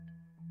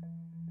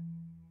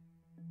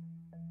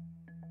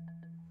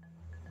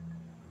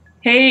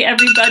Hey,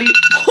 everybody.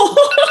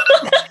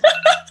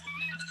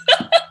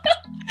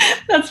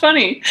 That's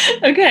funny.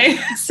 Okay,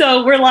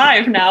 so we're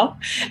live now.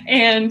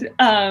 And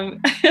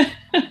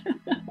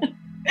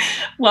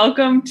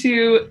welcome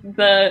to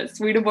the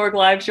Swedenborg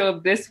live show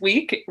of this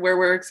week, where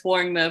we're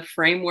exploring the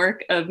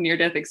framework of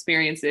near-death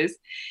experiences.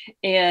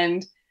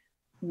 And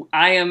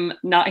I am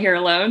not here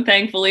alone,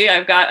 thankfully.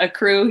 I've got a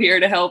crew here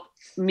to help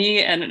me,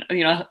 and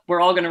we're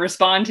all going to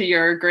respond to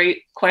your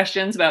great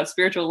questions about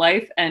spiritual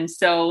life. And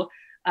so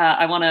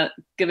I want to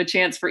give a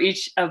chance for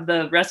each of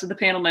the rest of the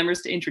panel members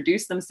to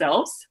introduce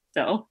themselves.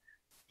 So,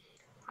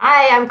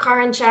 hi, I'm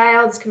Karin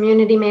Childs,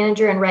 community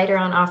manager and writer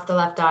on Off the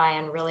Left Eye,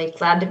 and really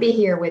glad to be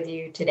here with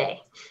you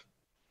today.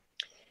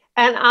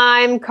 And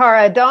I'm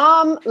Cara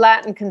Dom,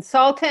 Latin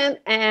consultant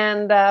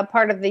and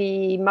part of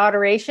the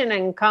moderation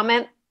and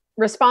comment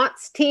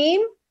response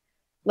team.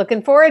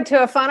 Looking forward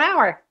to a fun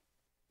hour.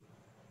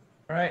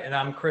 All right, and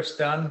I'm Chris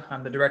Dunn.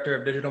 I'm the director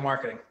of digital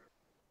marketing.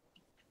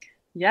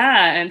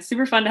 Yeah, and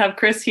super fun to have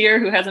Chris here,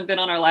 who hasn't been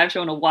on our live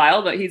show in a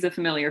while, but he's a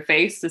familiar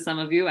face to some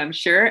of you, I'm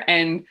sure.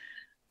 And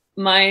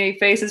my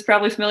face is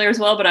probably familiar as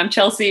well, but I'm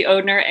Chelsea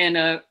Odner and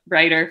a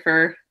writer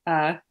for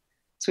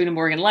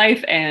Swedenborg and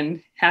Life,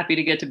 and happy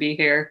to get to be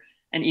here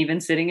and even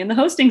sitting in the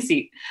hosting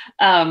seat.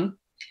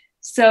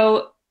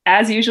 So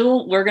as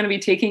usual, we're going to be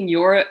taking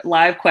your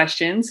live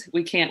questions.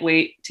 We can't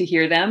wait to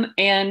hear them.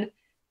 And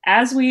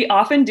as we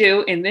often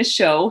do in this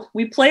show,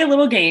 we play a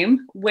little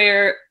game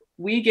where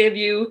we give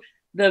you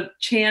the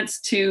chance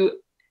to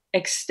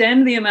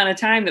extend the amount of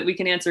time that we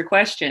can answer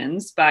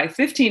questions by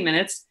 15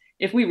 minutes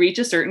if we reach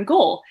a certain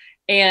goal.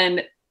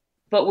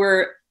 But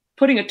we're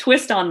putting a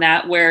twist on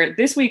that, where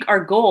this week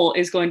our goal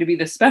is going to be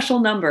the special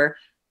number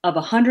of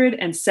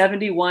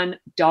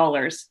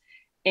 $171.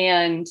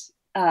 And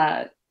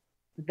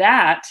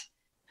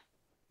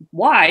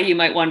why, you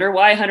might wonder,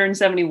 why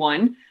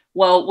 171?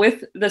 Well,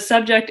 with the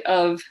subject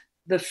of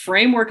the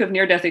framework of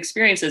near-death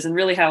experiences, and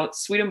really how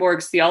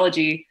Swedenborg's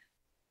theology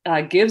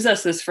gives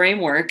us this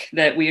framework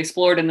that we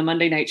explored in the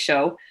Monday night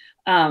show.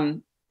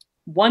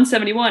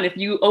 171, if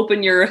you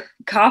open your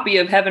copy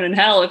of Heaven and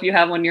Hell, if you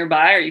have one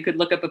nearby, or you could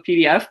look up a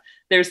PDF,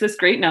 there's this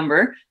great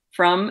number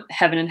from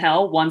Heaven and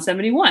Hell,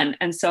 171.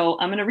 And so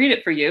I'm going to read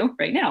it for you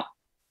right now.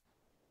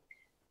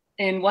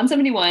 In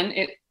 171,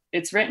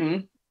 it's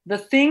written, "The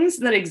things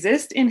that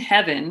exist in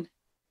heaven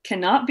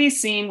cannot be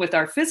seen with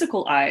our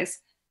physical eyes,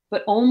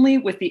 but only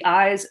with the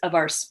eyes of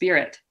our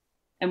spirit.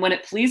 And when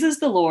it pleases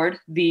the Lord,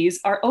 these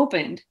are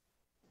opened.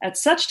 At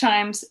such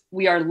times,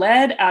 we are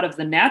led out of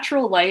the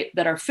natural light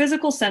that our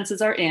physical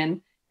senses are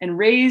in and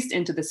raised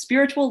into the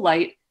spiritual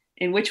light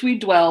in which we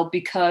dwell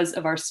because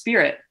of our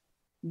spirit.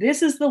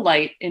 This is the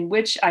light in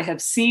which I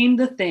have seen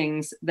the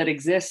things that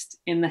exist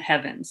in the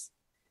heavens."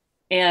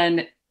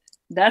 And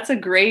that's a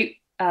great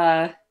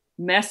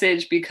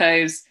message,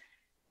 because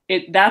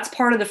that's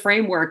part of the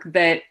framework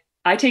that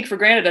I take for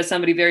granted as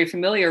somebody very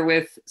familiar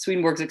with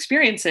Swedenborg's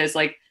experiences.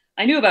 Like,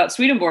 I knew about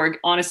Swedenborg,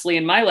 honestly,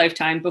 in my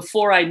lifetime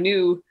before I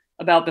knew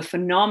about the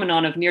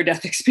phenomenon of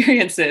near-death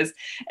experiences.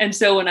 And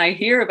so when I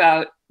hear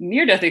about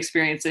near-death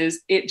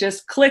experiences, it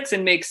just clicks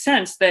and makes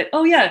sense that,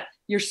 oh yeah,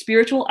 your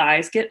spiritual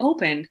eyes get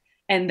opened.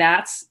 And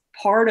that's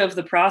part of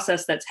the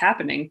process that's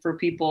happening for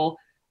people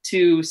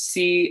to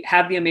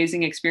have the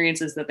amazing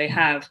experiences that they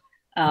have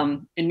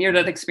in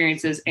near-death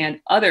experiences and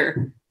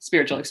other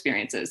spiritual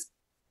experiences.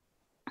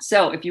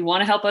 So if you want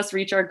to help us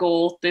reach our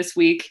goal this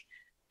week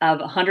of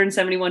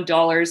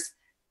 $171,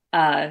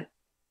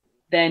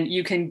 then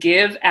you can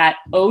give at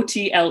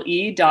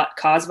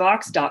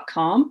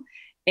otle.cosvox.com.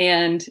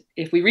 And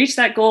if we reach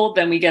that goal,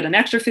 then we get an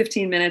extra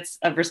 15 minutes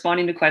of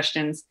responding to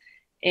questions.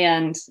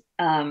 And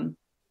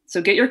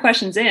so get your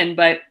questions in.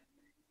 But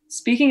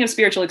speaking of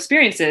spiritual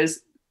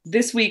experiences,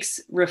 this week's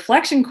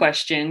reflection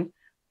question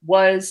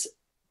was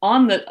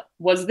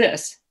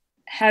this: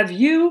 have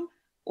you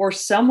or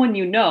someone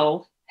you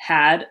know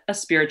had a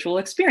spiritual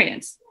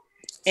experience?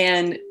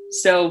 And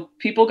so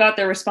people got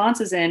their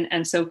responses in,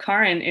 and so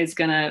Karin is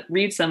going to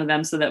read some of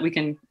them so that we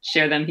can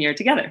share them here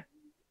together.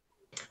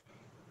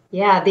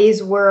 Yeah,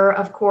 these were,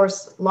 of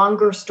course,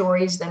 longer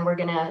stories than we're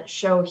going to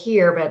show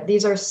here, but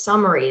these are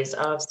summaries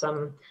of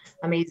some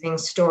amazing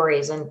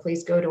stories. And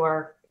please go to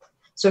our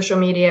social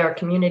media or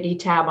community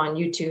tab on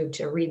YouTube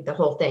to read the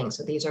whole thing.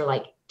 So these are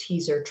like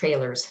teaser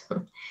trailers.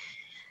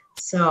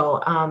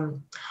 So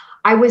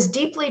I was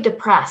deeply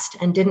depressed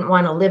and didn't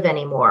want to live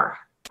anymore.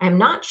 I'm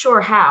not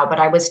sure how, but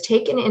I was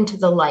taken into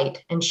the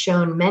light and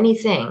shown many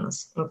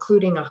things,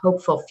 including a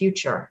hopeful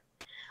future.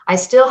 I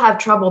still have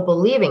trouble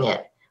believing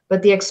it,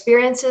 but the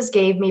experiences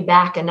gave me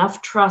back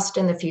enough trust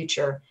in the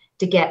future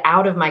to get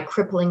out of my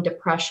crippling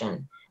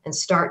depression and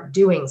start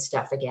doing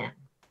stuff again.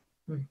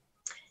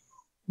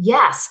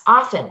 Yes,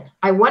 often.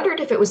 I wondered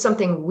if it was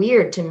something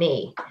weird to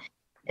me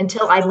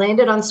until I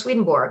landed on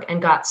Swedenborg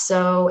and got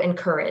so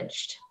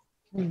encouraged.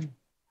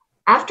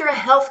 After a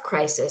health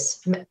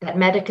crisis that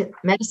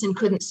medicine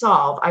couldn't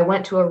solve, I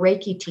went to a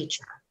Reiki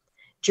teacher.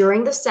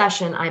 During the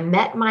session, I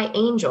met my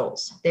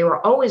angels. They were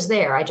always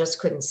there, I just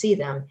couldn't see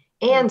them,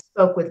 and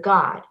spoke with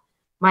God.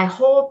 My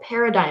whole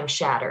paradigm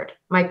shattered.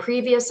 My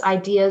previous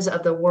ideas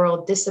of the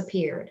world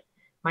disappeared.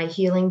 My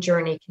healing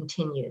journey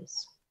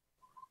continues.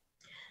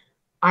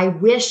 I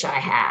wish I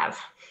have.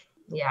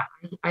 Yeah,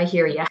 I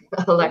hear you,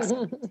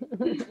 Alexa.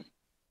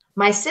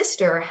 My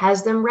sister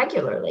has them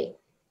regularly.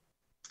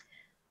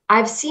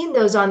 I've seen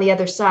those on the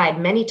other side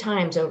many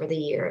times over the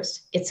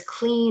years. It's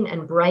clean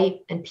and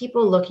bright, and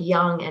people look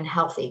young and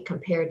healthy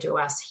compared to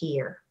us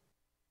here.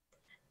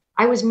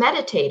 I was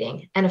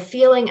meditating, and a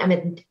feeling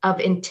of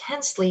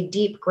intensely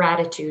deep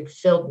gratitude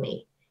filled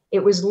me.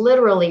 It was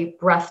literally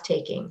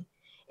breathtaking.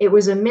 It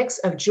was a mix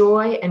of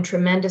joy and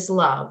tremendous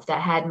love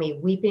that had me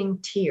weeping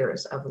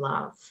tears of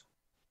love.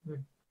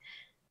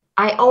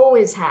 I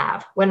always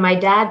have. When my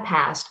dad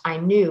passed, I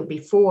knew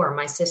before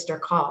my sister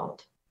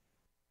called.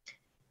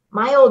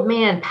 My old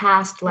man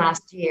passed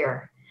last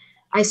year.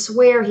 I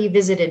swear he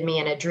visited me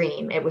in a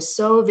dream. It was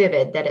so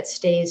vivid that it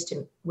stays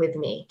with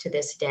me to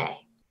this day.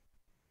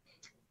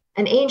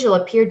 An angel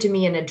appeared to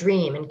me in a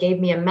dream and gave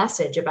me a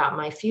message about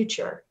my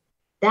future.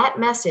 That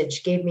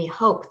message gave me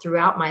hope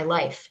throughout my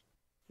life.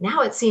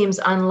 Now it seems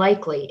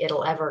unlikely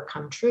it'll ever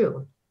come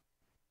true.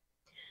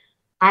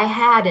 I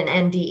had an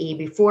NDE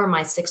before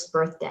my 6th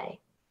birthday.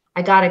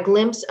 I got a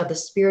glimpse of the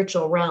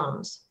spiritual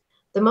realms.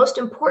 The most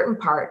important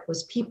part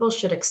was people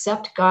should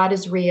accept God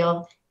as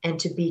real and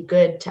to be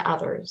good to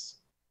others.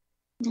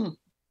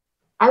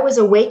 I was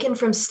awakened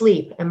from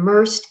sleep,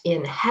 immersed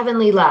in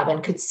heavenly love,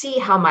 and could see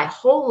how my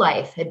whole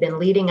life had been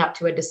leading up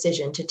to a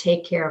decision to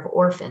take care of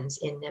orphans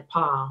in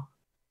Nepal.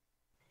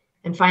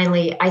 And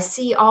finally, I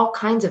see all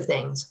kinds of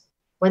things.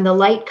 When the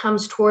light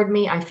comes toward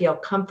me, I feel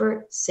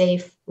comfort,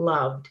 safe,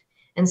 loved.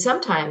 And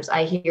sometimes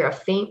I hear a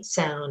faint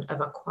sound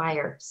of a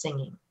choir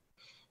singing.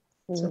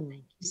 So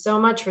thank you so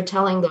much for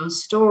telling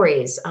those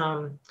stories.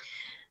 A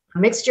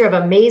mixture of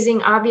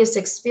amazing, obvious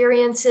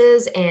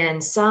experiences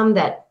and some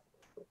that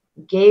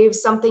gave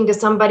something to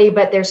somebody,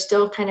 but they're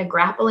still kind of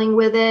grappling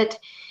with it.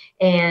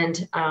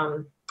 And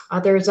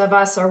others of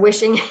us are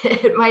wishing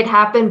it might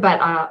happen, but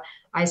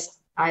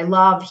I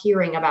love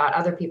hearing about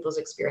other people's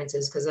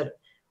experiences because it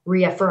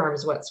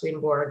reaffirms what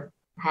Swedenborg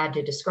had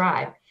to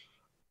describe.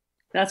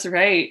 That's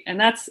right. And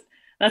that's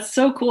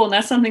so cool. And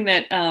that's something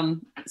that,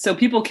 so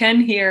people can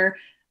hear.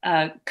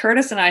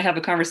 Curtis and I have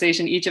a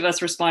conversation, each of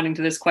us responding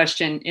to this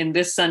question in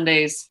this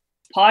Sunday's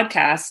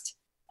podcast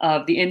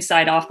of the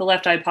Inside Off the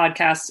Left Eye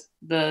podcast,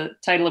 the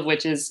title of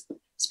which is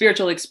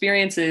Spiritual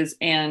Experiences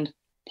and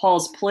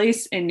Paul's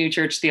Place in New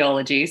Church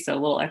Theology. So a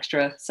little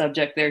extra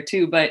subject there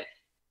too. But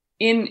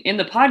in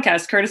the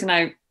podcast, Curtis and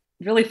I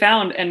really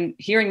found, and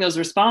hearing those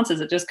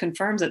responses, it just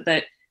confirms it,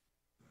 that,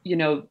 you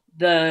know,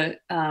 they're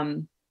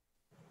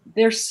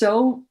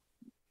so,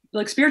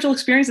 like, spiritual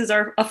experiences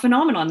are a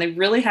phenomenon. They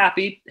really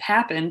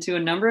happen to a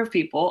number of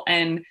people.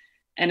 And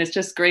it's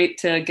just great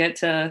to get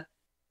to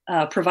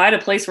provide a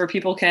place where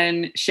people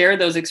can share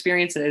those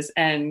experiences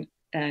and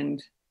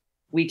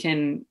we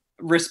can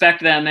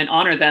respect them and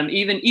honor them,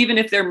 even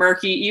if they're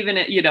murky, even,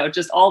 you know,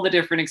 just all the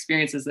different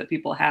experiences that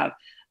people have.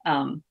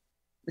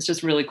 It's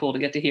just really cool to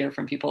get to hear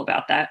from people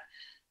about that.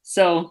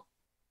 So,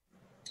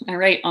 all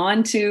right,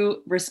 on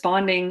to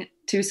responding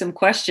to some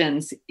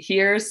questions.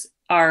 Here's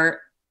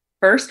our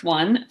first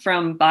one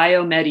from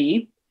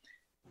Biomedi,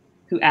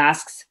 who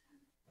asks,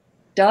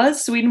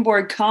 does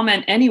Swedenborg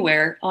comment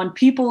anywhere on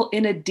people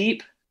in a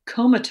deep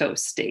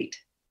comatose state?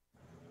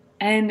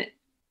 And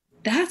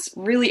that's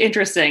really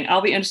interesting.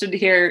 I'll be interested to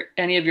hear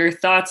any of your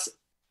thoughts,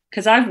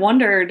 because I've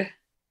wondered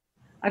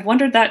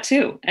that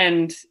too.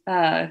 And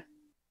I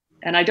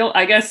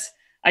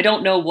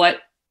don't know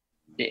what,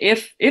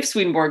 if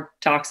Swedenborg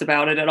talks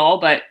about it at all,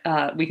 but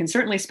we can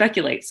certainly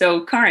speculate.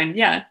 So Karin,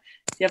 yeah,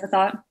 do you have a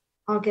thought?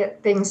 I'll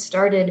get things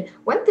started.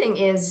 One thing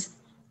is,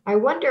 I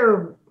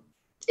wonder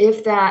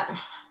if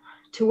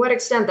to what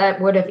extent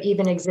that would have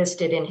even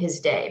existed in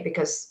his day,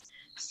 because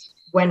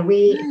when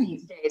we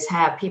these days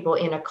have people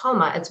in a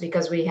coma, it's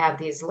because we have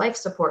these life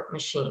support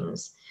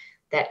machines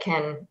that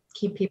can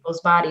keep people's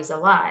bodies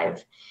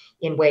alive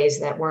in ways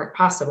that weren't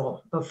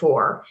possible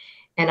before.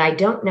 And I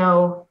don't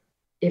know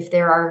if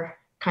there are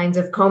kinds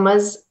of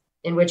comas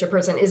in which a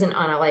person isn't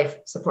on a life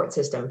support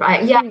system,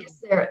 but yeah, I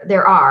guess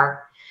there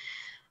are.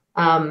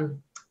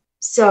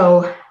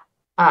 So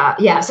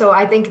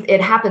I think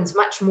it happens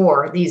much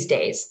more these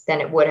days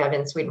than it would have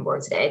in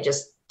Swedenborg's day,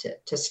 just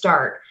to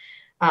start.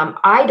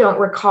 I don't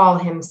recall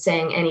him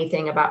saying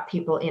anything about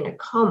people in a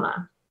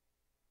coma,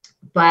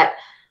 but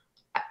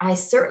I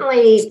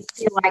certainly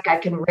feel like I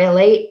can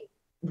relate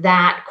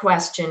that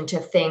question to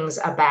things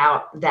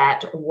about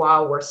that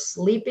while we're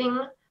sleeping,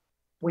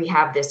 we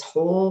have this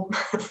whole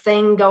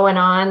thing going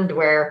on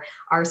where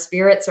our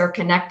spirits are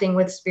connecting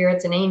with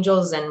spirits and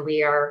angels, and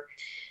we are,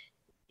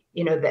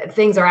 you know,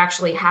 things are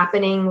actually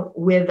happening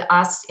with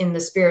us in the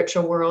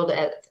spiritual world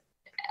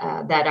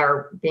that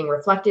are being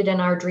reflected in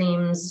our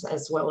dreams,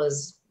 as well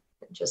as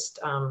just,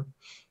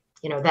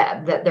 you know,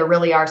 that there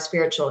really are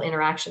spiritual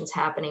interactions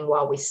happening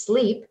while we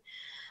sleep.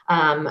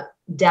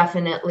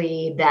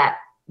 Definitely that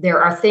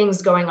there are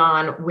things going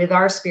on with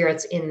our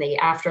spirits in the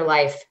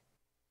afterlife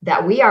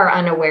that we are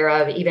unaware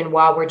of, even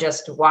while we're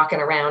just walking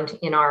around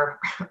in our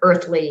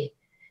earthly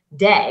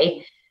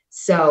day.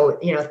 So,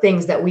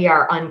 things that we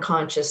are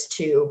unconscious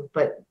to,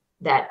 but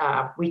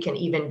that we can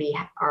even be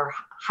our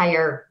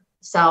higher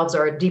selves,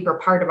 or a deeper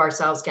part of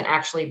ourselves can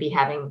actually be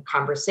having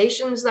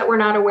conversations that we're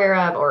not aware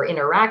of, or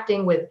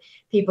interacting with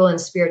people in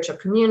spiritual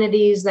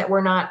communities that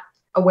we're not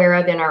aware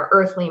of in our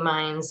earthly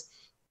minds.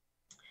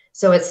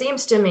 So it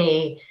seems to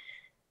me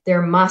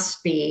there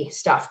must be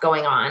stuff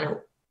going on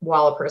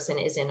while a person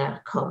is in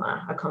a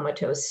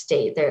comatose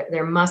state.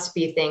 There must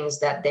be things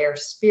that their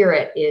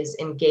spirit is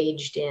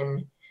engaged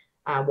in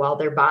while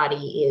their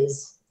body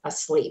is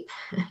asleep,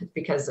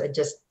 because it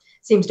just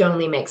seems to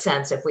only make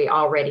sense if we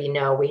already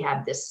know we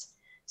have this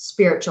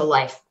spiritual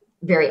life,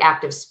 very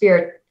active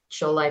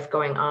spiritual life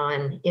going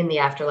on in the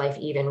afterlife,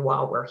 even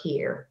while we're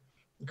here,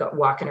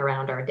 walking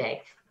around our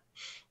day.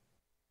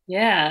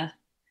 Yeah.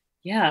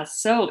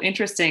 So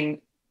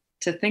interesting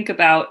to think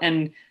about,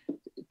 and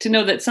to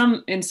know that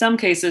in some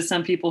cases,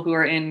 some people who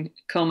are in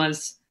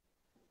comas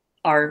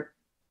are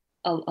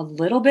a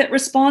little bit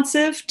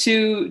responsive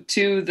to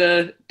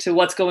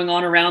what's going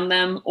on around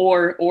them,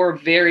 or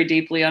very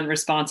deeply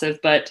unresponsive.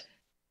 But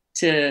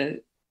to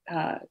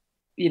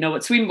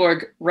what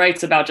Swedenborg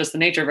writes about just the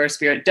nature of our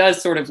spirit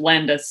does sort of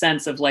lend a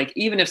sense of, like,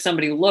 even if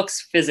somebody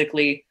looks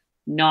physically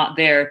not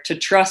there, to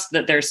trust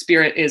that their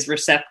spirit is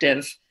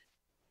receptive,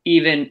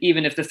 even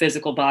if the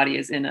physical body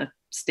is in a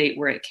state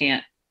where it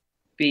can't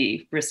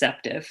be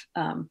receptive.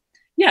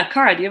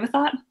 Kara, do you have a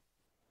thought?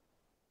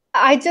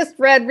 I just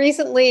read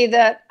recently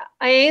that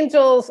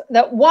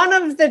one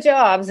of the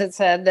jobs, it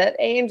said, that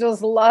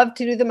angels love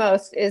to do the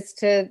most is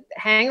to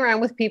hang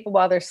around with people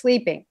while they're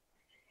sleeping,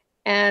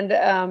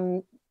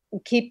 and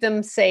keep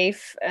them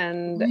safe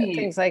and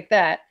things like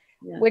that,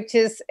 which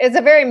is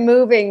a very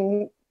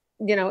moving,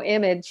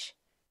 image.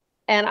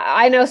 And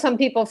I know some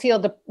people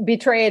feel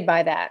betrayed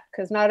by that,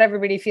 because not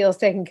everybody feels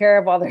taken care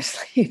of while they're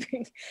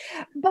sleeping.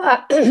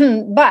 But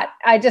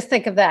I just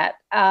think of that.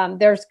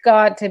 There's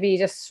got to be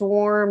just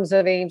swarms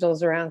of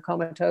angels around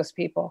comatose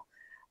people,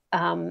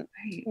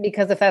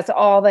 because if that's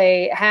all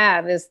they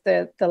have is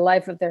the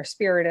life of their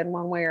spirit in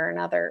one way or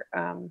another,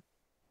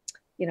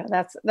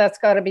 that's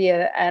got to be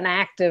an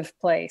active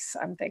place,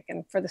 I'm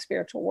thinking, for the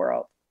spiritual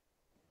world.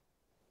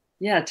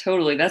 Yeah,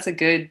 totally. That's a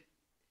good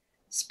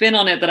spin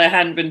on it that I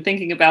hadn't been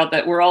thinking about,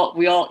 that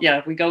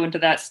we go into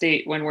that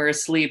state when we're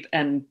asleep.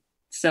 And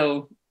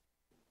so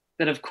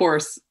that, of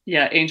course,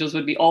 angels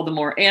would be all the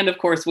more. And of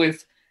course,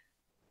 with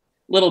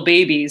little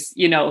babies,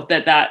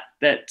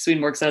 that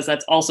Swedenborg says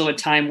that's also a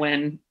time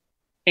when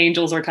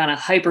angels are kind of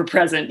hyper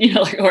present,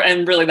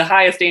 and really the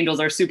highest angels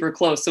are super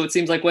close. So it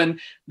seems like when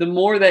the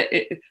more that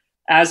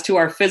as to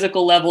our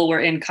physical level,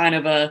 we're in kind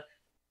of a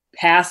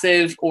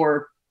passive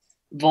or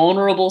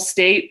vulnerable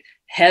state,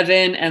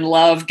 heaven and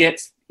love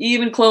gets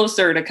even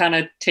closer to kind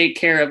of take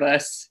care of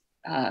us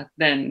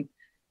than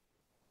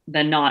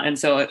not. And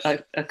so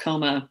a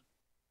coma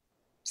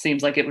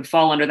seems like it would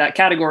fall under that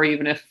category,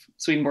 even if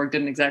Swedenborg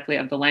didn't exactly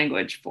have the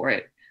language for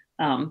it.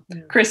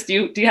 Chris,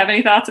 do you have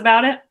any thoughts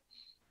about it?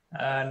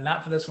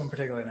 Not for this one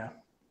particularly, no.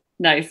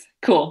 Nice.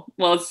 Cool.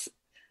 Well, it's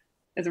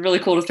really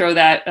cool to throw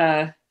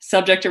that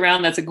subject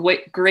around. That's a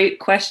great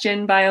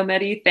question,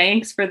 Biomedi.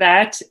 Thanks for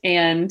that.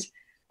 And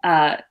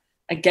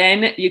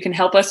again, you can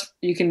help us.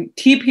 You can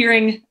keep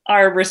hearing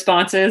our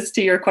responses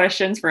to your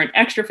questions for an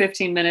extra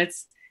 15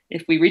 minutes.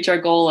 If we reach our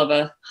goal of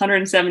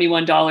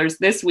 $171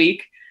 this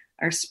week,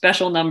 our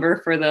special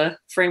number for the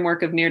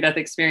framework of near-death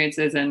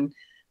experiences. And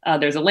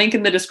there's a link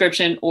in the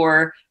description,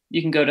 or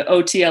you can go to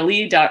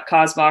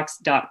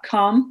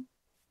otle.causevox.com.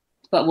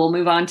 But we'll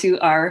move on to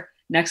our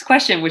next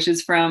question, which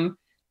is from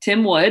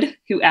Tim Wood,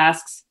 who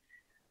asks,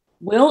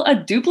 will a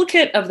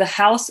duplicate of the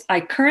house I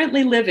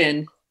currently live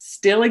in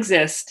still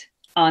exist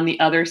on the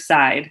other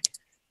side?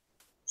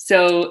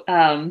 So,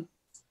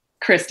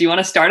 Chris, do you want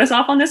to start us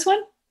off on this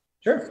one?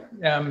 Sure.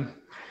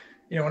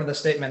 One of the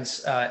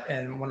statements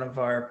in one of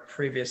our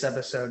previous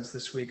episodes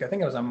this week, I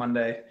think it was on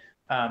Monday,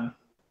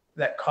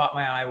 that caught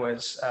my eye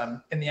was,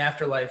 in the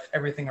afterlife,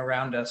 everything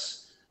around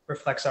us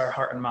reflects our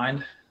heart and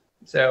mind.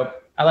 So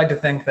I like to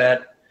think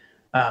that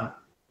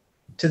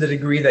to the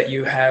degree that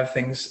you have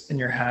things in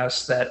your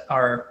house that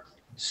are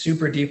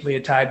super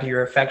deeply tied to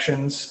your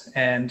affections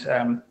and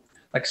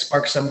like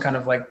spark some kind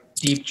of like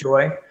deep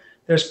joy,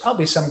 there's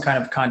probably some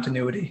kind of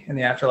continuity in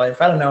the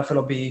afterlife. I don't know if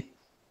it'll be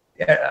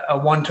a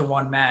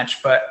one-to-one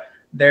match, but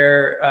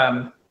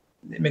they're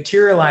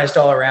materialized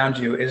all around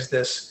you is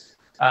this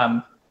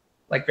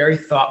like very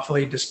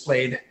thoughtfully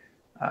displayed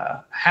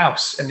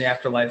house in the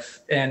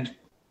afterlife. And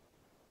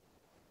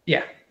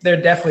yeah,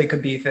 there definitely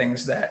could be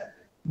things that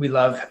we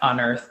love on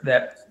earth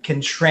that can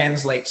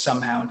translate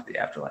somehow into the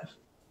afterlife.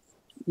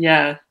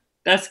 Yeah,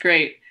 that's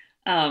great.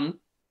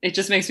 It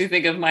just makes me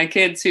think of my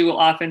kids who will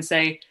often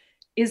say,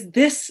 is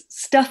this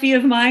stuffy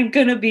of mine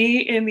gonna be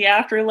in the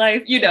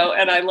afterlife?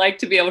 And I like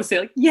to be able to say,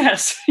 like,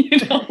 yes,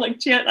 like,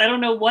 Jen, I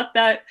don't know what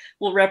that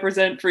will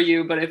represent for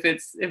you, but if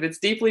it's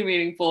deeply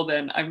meaningful,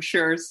 then I'm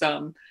sure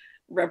some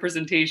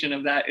representation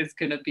of that is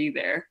gonna be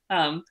there.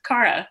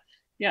 Kara,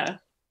 yeah.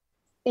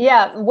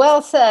 Yeah,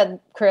 well said,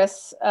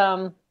 Chris.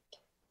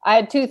 I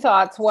had two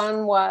thoughts.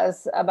 One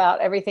was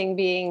about everything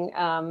being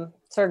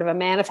sort of a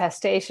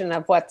manifestation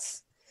of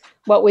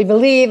what we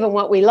believe and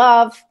what we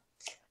love,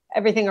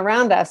 everything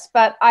around us.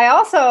 But I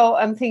also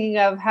am thinking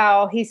of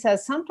how he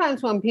says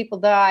sometimes when people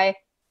die,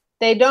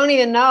 they don't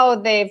even know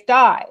they've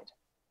died.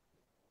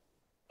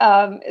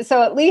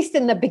 So at least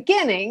in the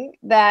beginning,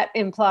 that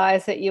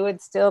implies that you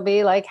would still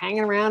be like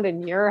hanging around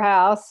in your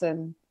house,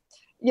 and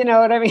you know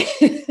what I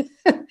mean?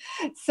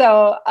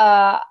 So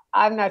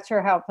I'm not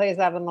sure how it plays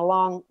out in the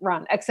long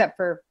run, except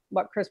for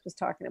what Chris was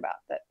talking about,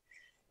 that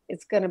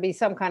it's going to be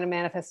some kind of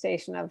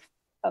manifestation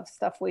of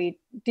stuff we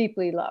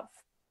deeply love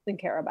and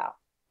care about.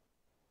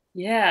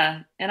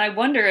 Yeah. And I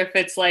wonder if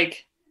it's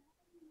like,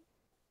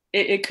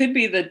 it could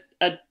be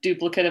a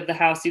duplicate of the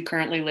house you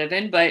currently live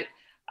in, but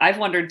I've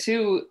wondered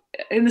too,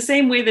 in the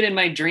same way that in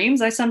my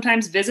dreams, I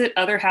sometimes visit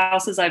other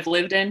houses I've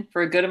lived in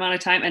for a good amount of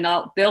time, and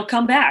they'll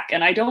come back.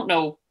 And I don't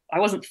know, I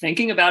wasn't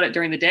thinking about it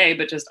during the day,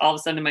 but just all of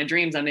a sudden in my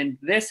dreams, I'm in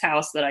this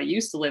house that I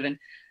used to live in.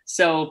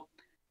 So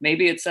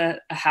maybe it's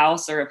a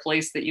house or a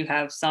place that you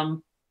have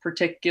some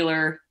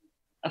particular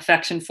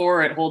affection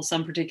for, or it holds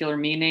some particular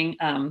meaning.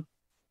 I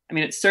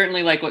mean, it's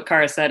certainly like what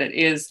Kara said, it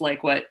is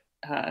like what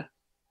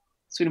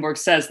Swedenborg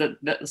says, that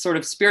the sort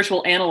of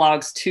spiritual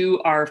analogs to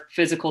our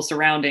physical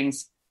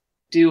surroundings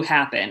do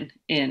happen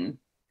in,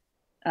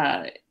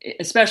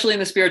 especially in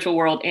the spiritual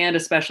world, and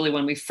especially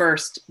when we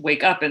first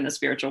wake up in the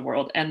spiritual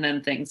world, and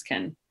then things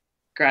can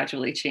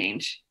gradually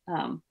change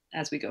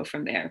as we go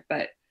from there.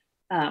 But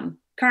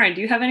Karin, do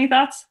you have any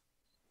thoughts?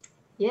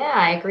 Yeah,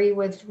 I agree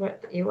with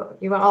what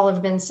you all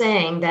have been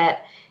saying,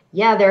 that,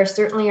 yeah, there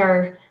certainly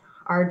are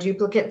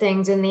duplicate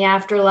things in the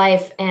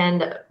afterlife,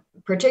 and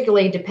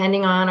particularly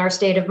depending on our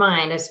state of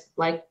mind, as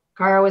like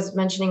Kara was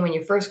mentioning, when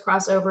you first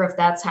cross over, if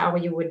that's how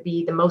you would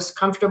be the most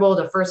comfortable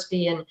to first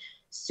be in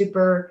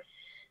super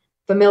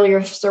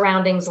familiar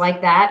surroundings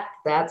like that,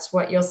 that's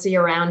what you'll see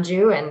around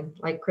you. And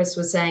like Chris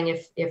was saying,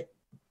 if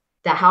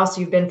the house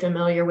you've been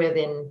familiar with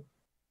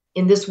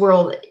in this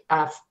world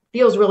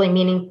feels really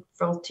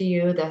meaningful to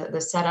you, the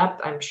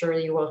setup, I'm sure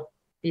you will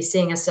be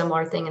seeing a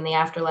similar thing in the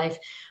afterlife.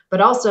 But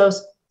also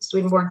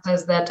Swedenborg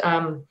says that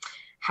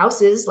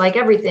houses, like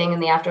everything in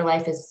the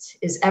afterlife,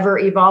 is ever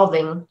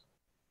evolving.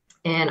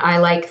 And I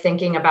like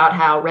thinking about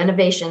how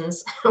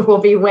renovations will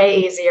be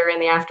way easier in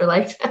the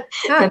afterlife.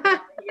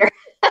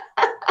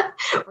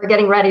 We're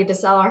getting ready to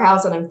sell our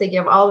house, and I'm thinking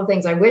of all the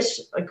things I wish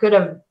I could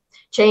have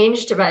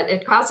changed, but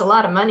it costs a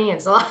lot of money.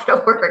 It's a lot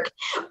of work.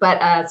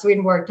 But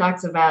Swedenborg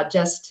talks about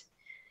just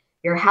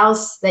your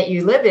house that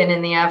you live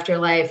in the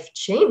afterlife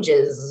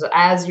changes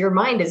as your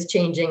mind is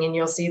changing, and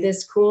you'll see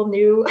this cool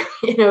new,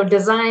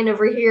 design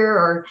over here,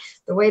 or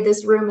the way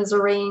this room is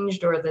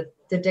arranged, or the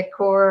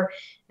decor.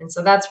 And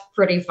so that's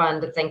pretty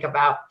fun to think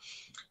about.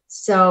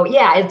 So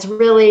yeah, it's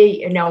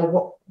really,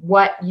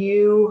 what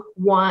you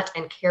want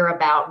and care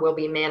about will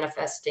be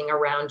manifesting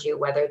around you,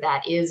 whether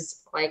that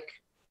is like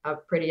a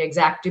pretty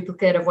exact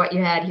duplicate of what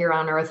you had here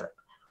on earth,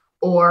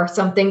 or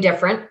something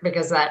different,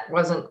 because that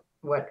wasn't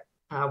what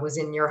was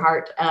in your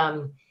heart.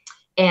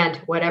 And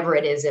whatever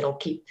it is, it'll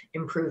keep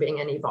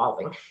improving and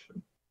evolving.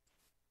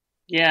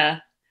 Yeah,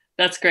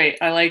 that's great.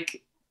 I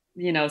like,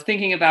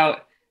 thinking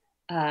about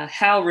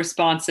how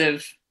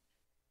responsive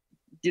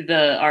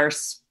our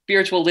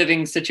spiritual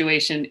living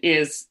situation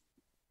is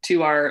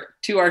to our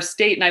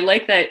state. And I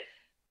like that,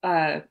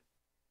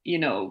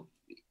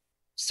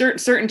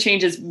 certain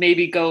changes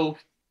maybe go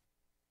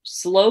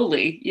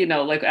slowly,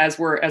 like as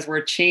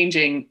we're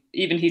changing.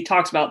 Even he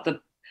talks about the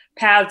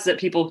paths that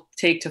people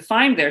take to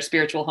find their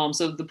spiritual home.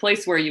 So the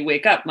place where you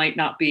wake up might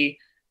not be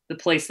the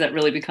place that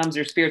really becomes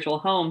your spiritual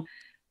home.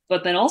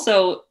 But then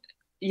also,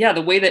 yeah,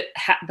 the way that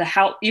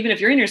how even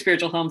if you're in your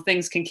spiritual home,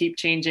 things can keep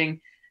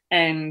changing.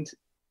 And,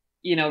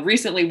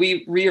 recently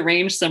we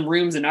rearranged some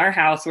rooms in our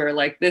house where,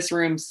 like, this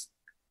room's,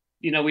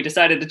 we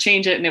decided to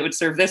change it and it would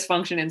serve this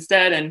function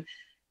instead.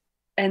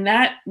 And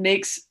that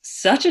makes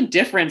such a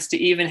difference to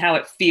even how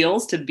it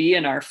feels to be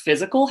in our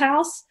physical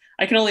house.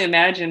 I can only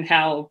imagine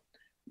how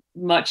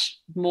much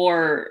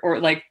more, or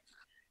like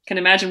can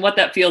imagine what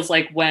that feels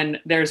like when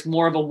there's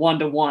more of a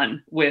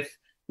one-to-one with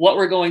what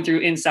we're going through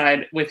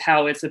inside with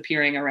how it's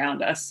appearing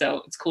around us.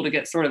 So it's cool to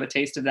get sort of a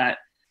taste of that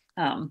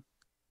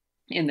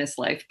in this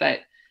life.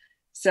 But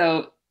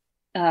so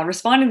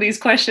responding to these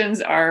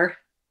questions are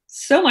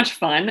so much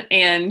fun,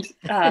 and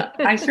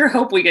I sure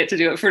hope we get to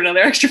do it for another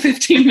extra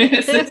 15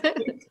 minutes.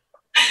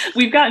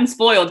 We've gotten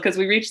spoiled because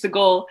we reached the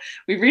goal.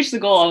 We've reached the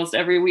goal almost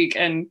every week,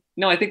 and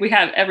no, I think we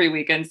have every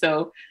week. And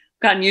so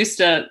gotten used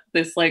to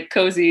this like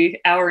cozy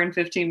hour and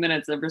 15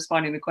 minutes of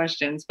responding to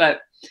questions.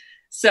 But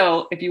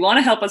so if you want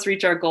to help us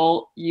reach our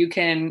goal, you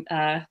can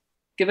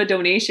give a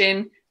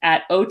donation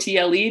at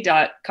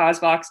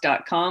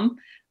otle.causebox.com.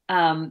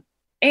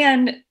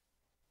 And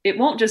it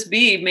won't just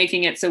be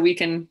making it so we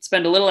can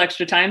spend a little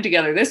extra time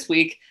together this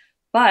week,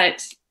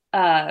 but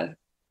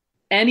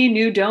any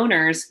new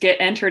donors get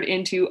entered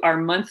into our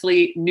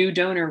monthly new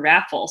donor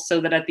raffle,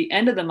 so that at the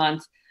end of the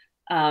month,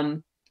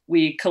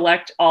 we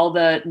collect all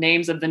the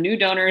names of the new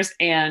donors,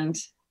 and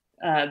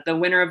the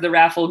winner of the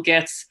raffle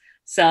gets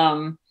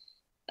some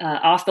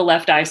Off the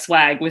Left Eye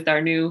swag with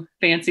our new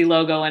fancy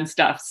logo and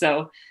stuff.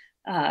 So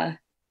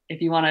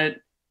if you want to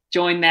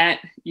join that,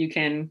 you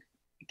can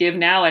give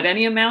now at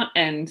any amount,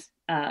 and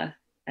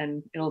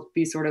it'll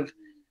be sort of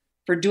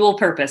for dual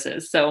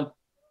purposes. So,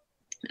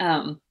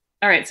 all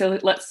right, so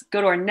let's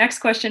go to our next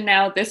question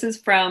now. This is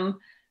from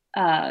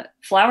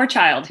Flower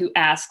Child, who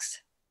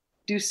asks,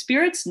 do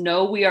spirits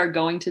know we are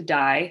going to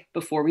die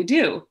before we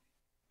do?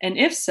 And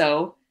if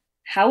so,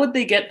 how would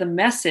they get the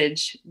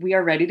message we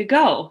are ready to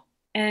go?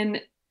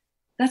 And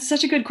that's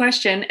such a good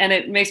question. And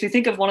it makes me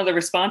think of one of the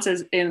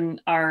responses from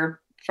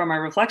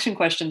our reflection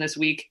question this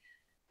week,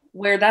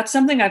 where that's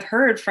something I've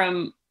heard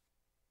from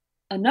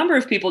a number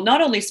of people,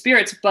 not only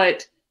spirits,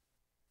 but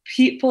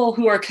people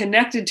who are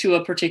connected to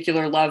a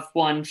particular loved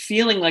one,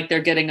 feeling like they're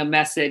getting a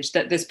message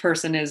that this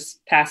person is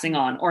passing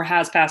on or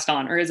has passed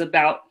on or is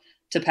about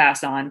to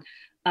pass on.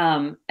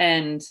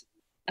 And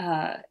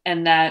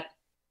that,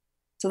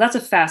 so that's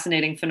a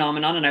fascinating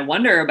phenomenon. And I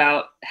wonder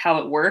about how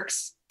it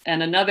works.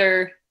 And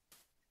another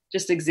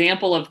just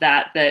example of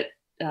that,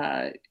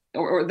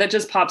 or that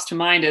just pops to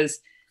mind, is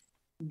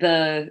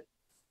the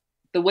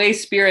way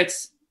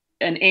spirits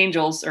and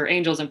angels, or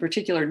angels in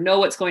particular, know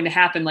what's going to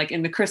happen, like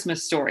in the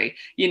Christmas story,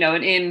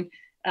 and in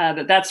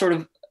that's sort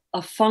of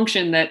a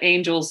function that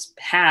angels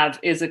have,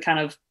 is a kind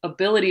of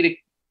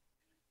ability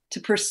to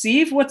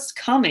perceive what's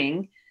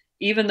coming,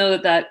 even though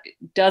that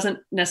doesn't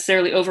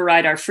necessarily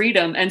override our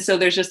freedom. And so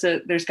there's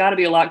got to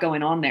be a lot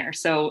going on there.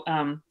 So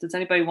does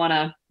anybody want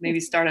to maybe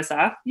start us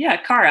off? Yeah,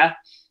 Cara.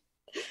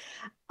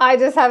 I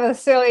just have a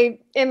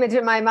silly image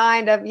in my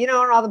mind of, in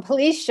all the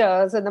police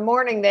shows in the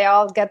morning, they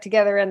all get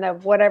together in the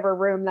whatever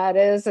room that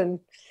is and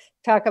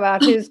talk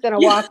about who's going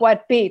to walk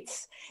what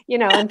beats,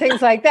 and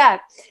things like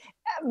that.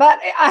 But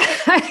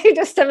I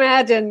just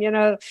imagine,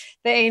 the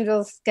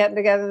angels getting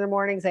together in the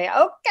morning, say,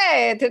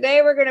 okay,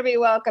 today we're going to be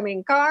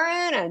welcoming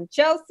Karen and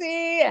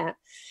Chelsea. And,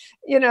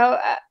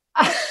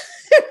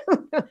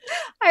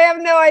 I have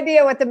no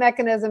idea what the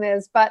mechanism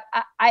is, but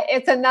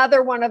it's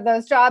another one of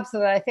those jobs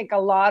that I think a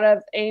lot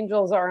of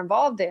angels are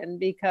involved in,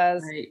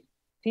 because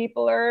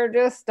people are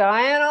just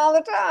dying all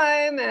the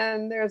time.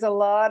 And there's a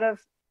lot of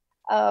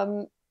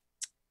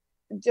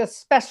just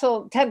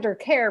special tender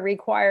care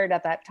required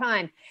at that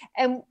time.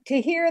 And to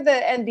hear the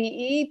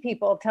NDE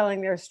people telling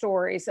their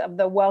stories of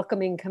the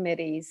welcoming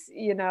committees,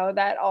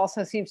 that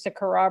also seems to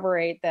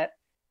corroborate that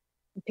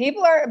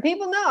people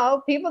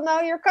know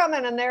you're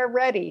coming and they're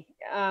ready.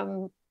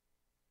 I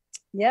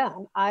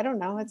don't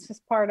know. It's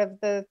just part of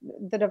the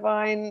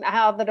divine,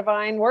 how the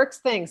divine works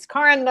things.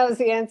 Karen knows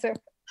the answer.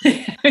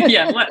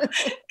 Yeah.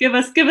 Give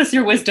us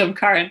your wisdom,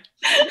 Karen.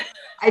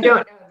 I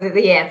don't know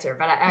the answer,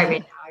 but I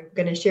mean, I'm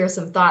going to share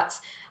some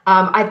thoughts.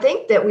 I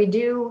think that we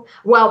do,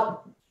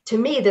 well, to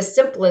me, the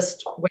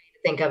simplest way to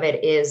think of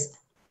it is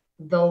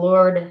the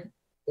Lord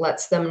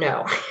lets them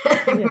know.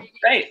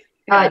 Right.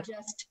 Yeah.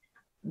 Just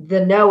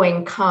the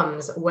knowing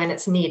comes when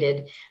it's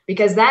needed,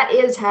 because that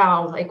is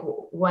how, like,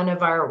 one of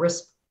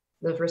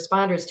the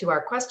responders to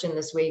our question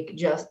this week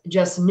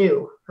just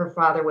knew her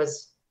father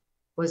was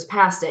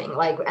passing.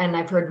 And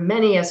I've heard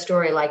many a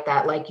story like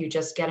that. Like, you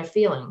just get a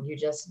feeling, you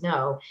just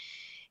know.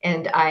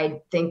 And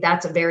I think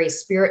that's a very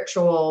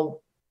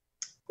spiritual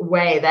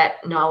way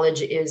that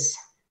knowledge is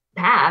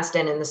passed.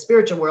 And in the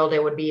spiritual world,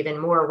 it would be even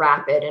more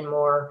rapid and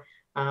more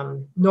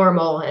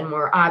normal and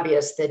more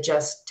obvious that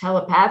just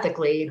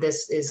telepathically,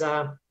 this is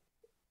a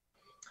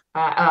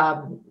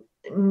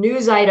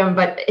news item,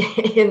 but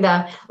in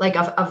the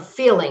of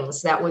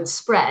feelings that would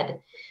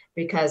spread,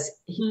 because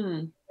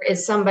there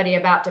is somebody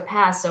about to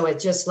pass. So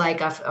it's just like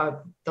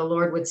the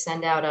Lord would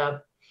send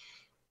out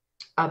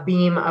a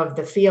beam of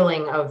the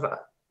feeling of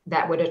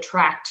that would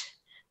attract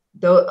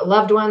the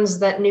loved ones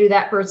that knew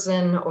that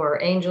person, or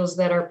angels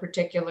that are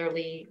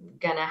particularly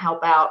going to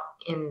help out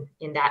in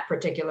that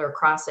particular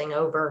crossing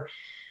over.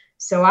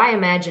 So I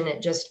imagine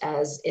it just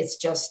as it's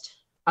just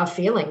a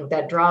feeling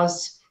that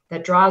draws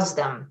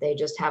them. They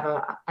just have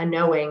a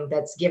knowing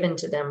that's given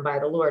to them by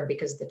the Lord,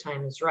 because the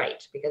time is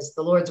right, because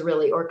the Lord's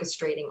really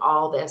orchestrating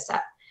all this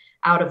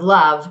out of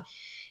love,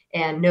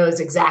 and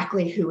knows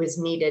exactly who is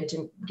needed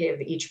to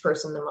give each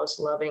person the most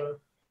loving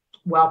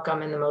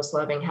welcome and the most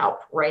loving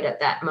help right at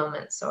that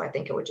moment. So I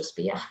think it would just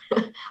be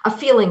a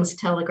feelings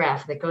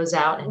telegraph that goes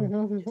out,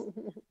 and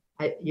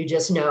you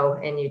just know,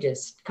 and you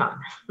just come.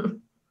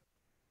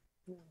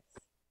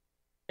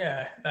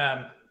 Yeah.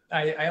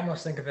 I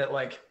almost think of it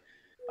like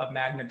of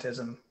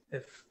magnetism.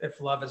 If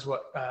love is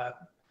what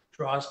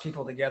draws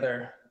people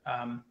together,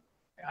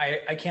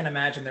 I can't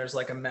imagine there's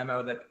like a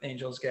memo that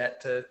angels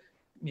get to,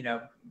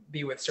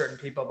 be with certain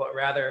people, but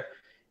rather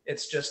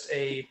it's just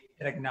an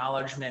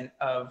acknowledgement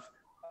of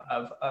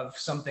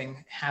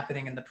something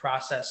happening in the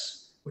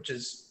process, which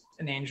is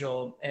an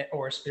angel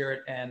or a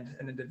spirit and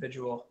an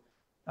individual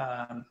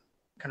kind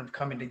of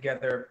coming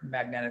together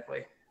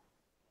magnetically.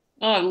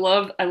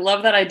 Oh, I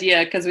love that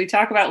idea, because we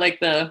talk about like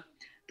the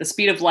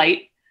speed of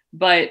light,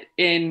 but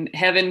in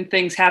heaven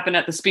things happen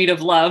at the speed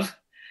of love,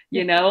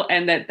 you know,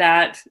 and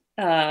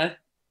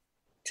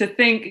to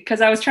think,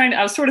 because I was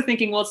sort of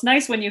thinking, well, it's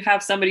nice when you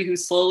have somebody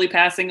who's slowly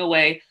passing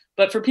away,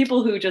 but for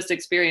people who just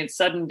experience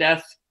sudden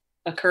death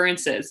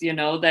occurrences, you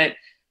know, that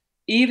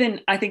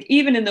I think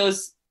even in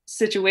those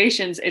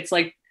situations, it's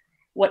like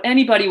what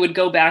anybody would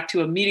go back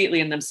to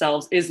immediately in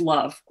themselves is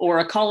love, or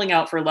a calling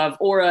out for love,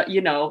 or a, you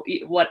know,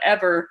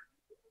 whatever,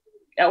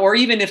 or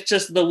even if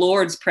just the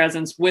Lord's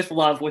presence with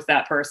love with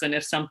that person,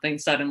 if something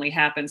suddenly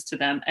happens to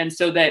them. And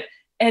so that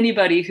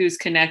anybody who's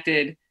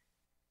connected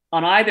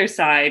on either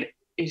side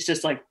is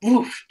just like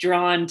woof,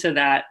 drawn to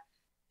that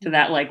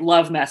like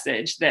love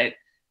message that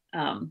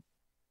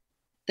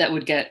that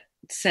would get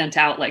sent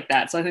out like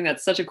that. So I think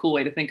that's such a cool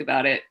way to think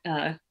about it,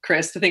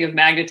 Chris, to think of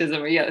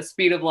magnetism or the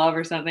speed of love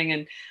or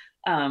something.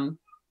 And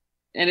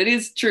it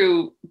is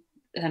true,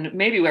 and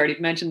maybe we already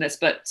mentioned this,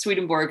 but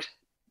Swedenborg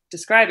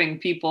describing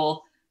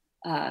people,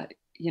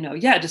 you know,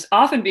 just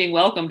often being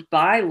welcomed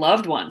by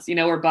loved ones, you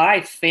know, or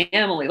by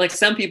family, like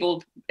some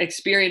people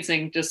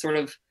experiencing just sort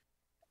of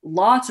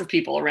lots of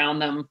people around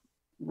them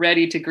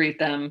ready to greet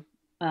them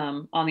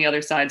on the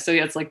other side. So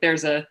it's like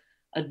there's a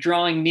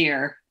drawing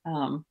near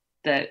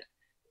that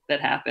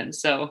happens.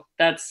 So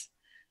that's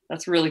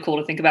really cool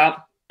to think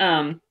about.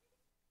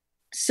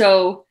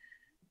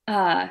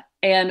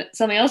 And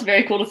something else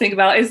very cool to think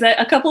about is that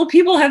a couple of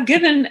people have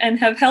given and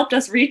have helped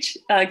us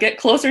get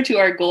closer to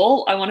our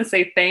goal. I want to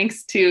say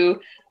thanks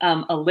to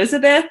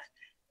Elizabeth,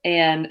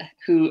 and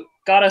who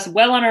got us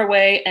well on our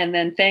way. And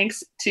then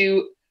thanks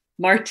to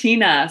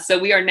Martina. So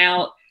we are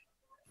now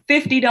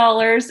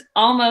 $50,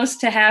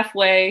 almost to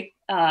halfway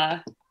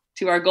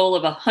to our goal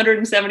of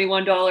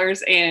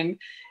 $171. And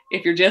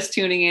if you're just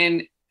tuning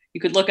in,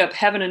 you could look up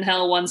Heaven and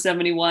Hell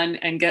 171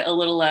 and get a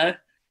little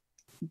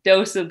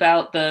dose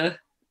about the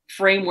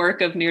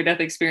framework of near-death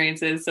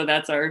experiences. So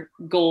that's our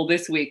goal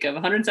this week of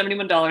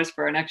 $171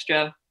 for an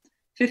extra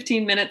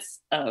 15 minutes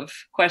of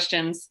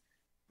questions.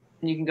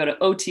 And you can go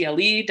to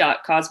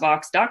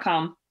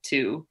otle.cosvox.com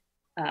to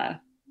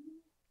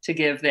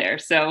give there.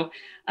 So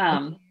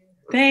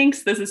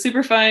thanks. This is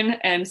super fun.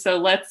 And so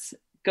let's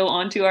go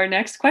on to our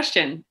next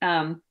question.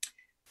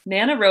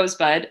 Nana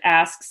Rosebud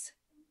asks,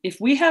 if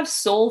we have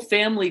soul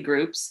family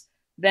groups,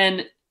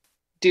 then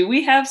do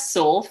we have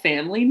soul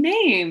family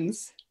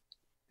names?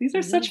 These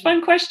are such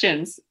fun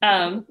questions.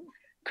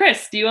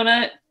 Chris, do you want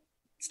to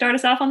start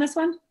us off on this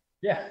one?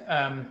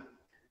 Yeah.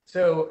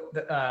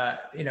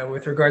 You know,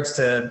 with regards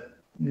to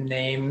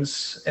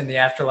names in the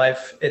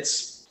afterlife,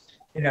 it's,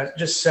 you know,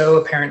 just so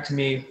apparent to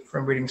me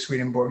from reading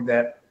Swedenborg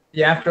that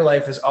the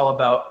afterlife is all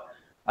about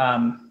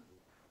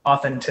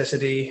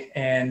authenticity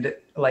and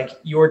like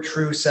your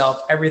true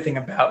self, everything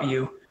about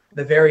you,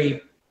 the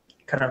very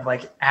kind of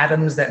like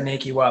atoms that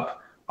make you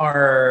up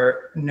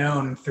are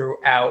known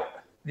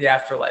throughout the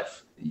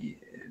afterlife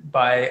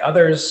by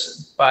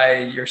others, by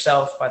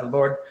yourself, by the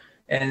Lord.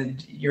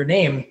 And your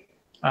name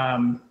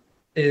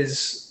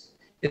is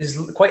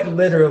quite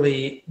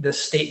literally the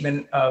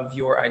statement of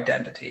your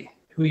identity,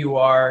 who you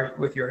are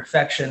with your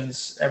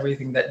affections,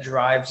 everything that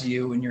drives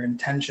you and your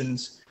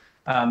intentions.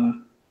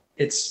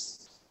 It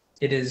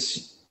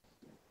is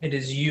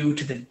you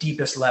to the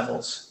deepest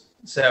levels.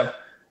 So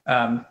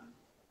I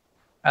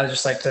would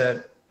just like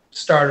to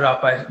start it off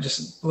by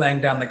just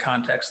laying down the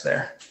context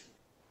there.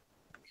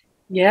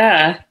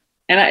 Yeah.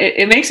 And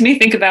it makes me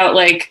think about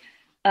like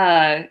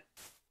that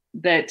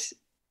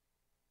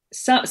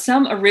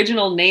some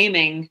original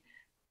naming,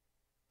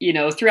 you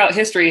know, throughout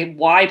history,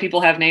 why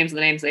people have names,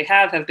 the names they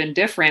have been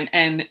different.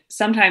 And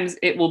sometimes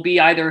it will be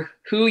either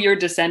who you're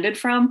descended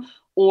from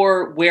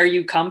or where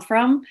you come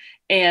from.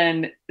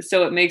 And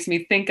so it makes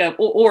me think of,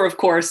 or of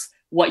course,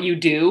 what you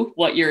do,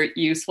 what your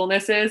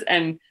usefulness is,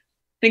 and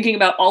thinking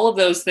about all of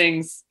those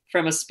things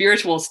from a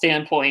spiritual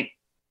standpoint,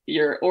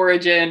 your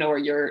origin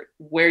or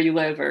where you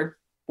live or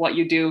what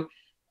you do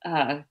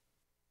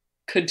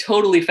could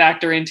totally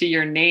factor into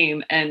your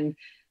name. And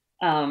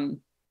so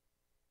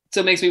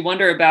it makes me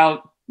wonder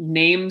about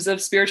names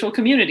of spiritual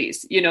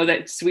communities, you know,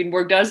 that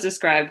Swedenborg does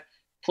describe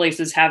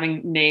places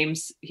having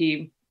names.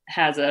 He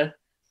has a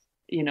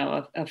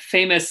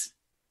famous,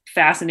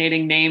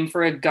 fascinating name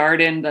for a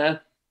garden, the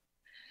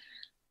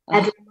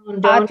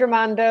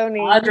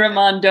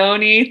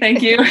Adramandoni.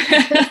 Thank you.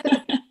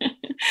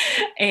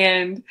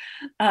 And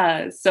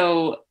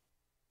so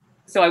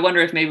I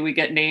wonder if maybe we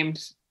get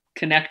named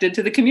connected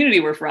to the community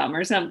we're from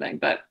or something.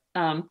 But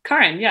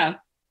Karin,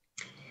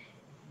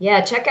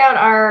 yeah, check out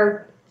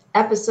our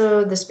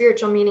episode, The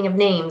Spiritual Meaning of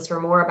Names, for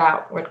more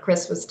about what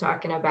Chris was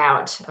talking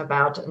about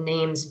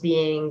names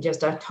being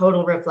just a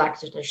total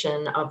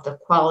reflection of the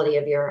quality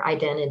of your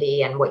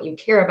identity and what you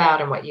care about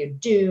and what you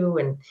do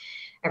and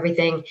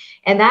everything.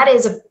 And that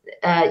is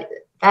a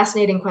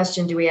fascinating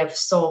question. Do we have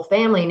soul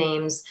family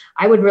names?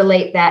 I would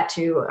relate that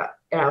to,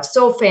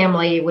 soul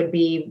family would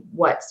be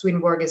what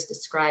Swedenborg is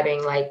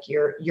describing, like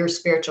your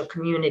spiritual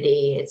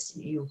community. It's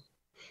you.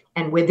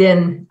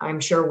 And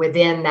I'm sure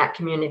within that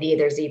community,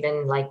 there's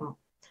even like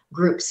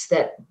groups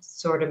that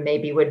sort of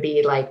maybe would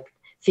be like,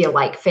 feel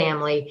like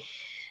family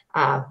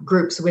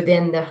groups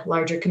within the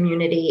larger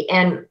community.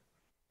 And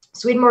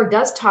Swedenborg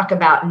does talk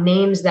about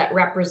names that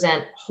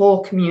represent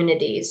whole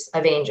communities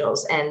of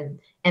angels and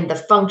the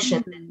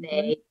function that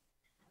they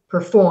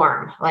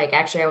perform. Like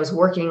actually, I was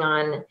working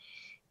on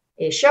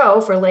a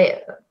show for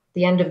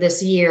the end of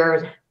this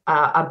year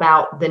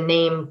about the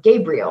name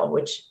Gabriel,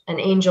 which an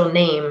angel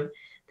name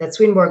that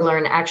Swedenborg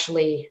learned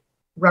actually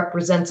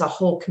represents a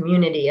whole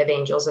community of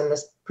angels and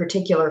this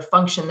particular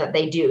function that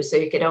they do. So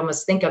you could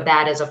almost think of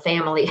that as a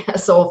family, a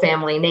soul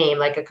family name,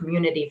 like a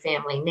community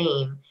family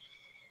name.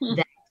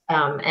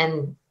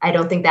 And I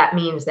don't think that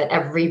means that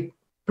every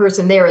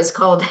person there is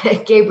called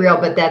Gabriel,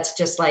 but that's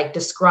just like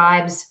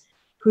describes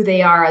who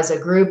they are as a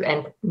group,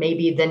 and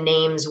maybe the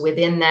names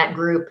within that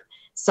group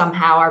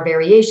somehow are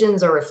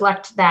variations or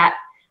reflect that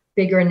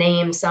bigger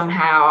name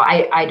somehow.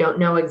 I don't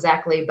know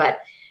exactly,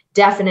 but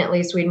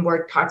definitely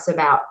Swedenborg talks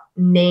about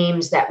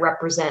names that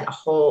represent a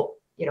whole,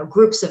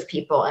 groups of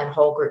people and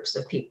whole groups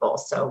of people.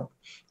 So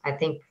I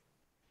think,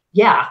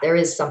 yeah, there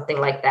is something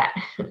like that.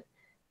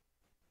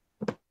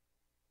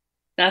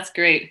 That's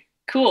great.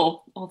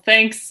 Cool. Well,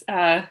 thanks.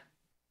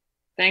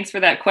 Thanks for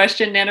that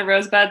question, Nana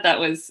Rosebud. That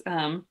was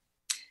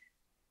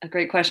a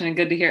great question, and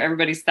good to hear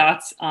everybody's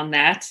thoughts on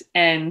that.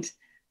 And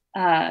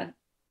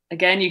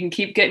again, you can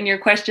keep getting your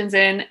questions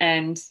in,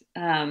 and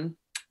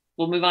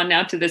we'll move on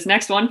now to this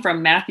next one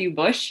from Matthew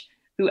Bush,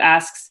 who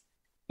asks,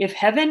 if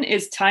heaven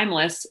is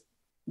timeless,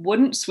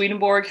 wouldn't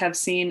Swedenborg have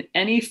seen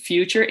any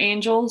future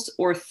angels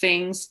or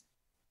things,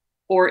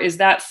 or is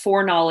that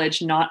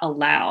foreknowledge not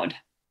allowed?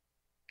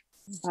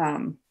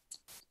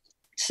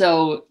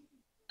 So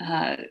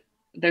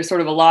there's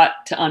sort of a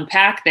lot to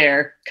unpack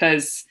there,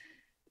 because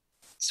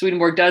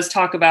Swedenborg does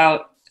talk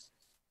about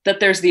that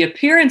there's the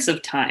appearance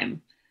of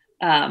time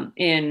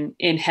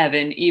in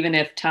heaven, even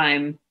if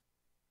time,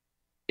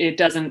 it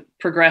doesn't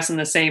progress in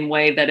the same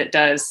way that it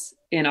does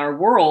in our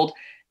world.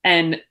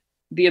 And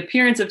the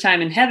appearance of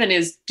time in heaven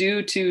is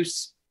due to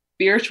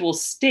spiritual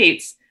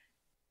states.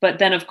 But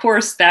then, of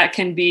course, that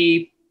can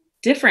be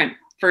different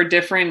for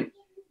different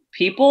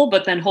people,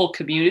 but then whole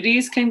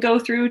communities can go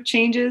through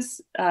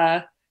changes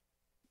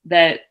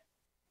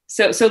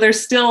so there's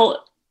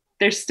still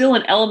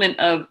an element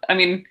of,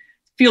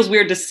 feels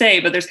weird to say,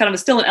 but there's kind of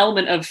still an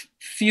element of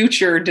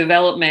future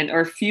development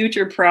or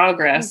future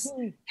progress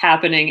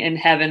happening in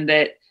heaven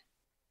that,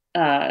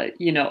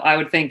 I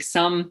would think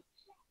some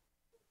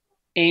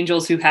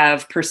angels who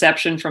have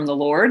perception from the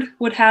Lord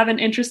would have an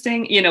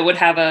interesting, would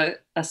have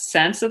a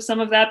sense of some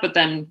of that, but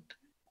then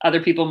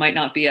other people might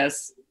not be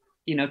as,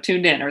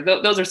 tuned in, or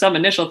those are some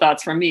initial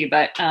thoughts from me.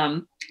 But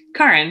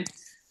Karin.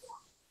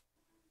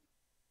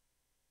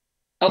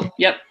 Oh,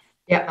 yep.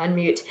 Yeah,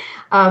 unmute.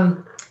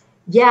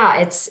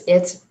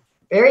 It's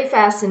very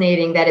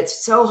fascinating that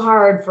it's so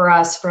hard for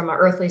us from an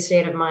earthly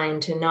state of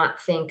mind to not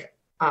think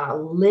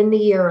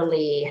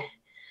linearly,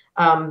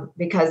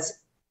 because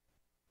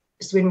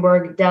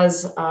Swedenborg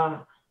does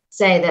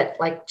say that,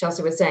 like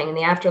Chelsea was saying, in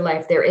the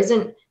afterlife, there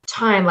isn't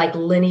time like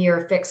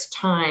linear fixed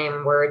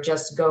time where it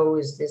just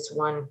goes this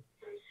one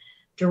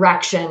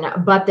direction,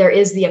 but there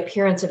is the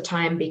appearance of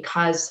time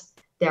because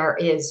there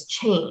is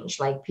change,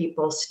 like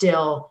people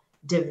still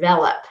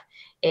develop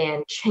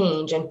and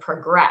change and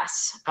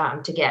progress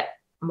to get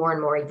more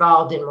and more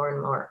evolved and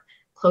more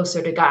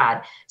closer to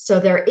God. So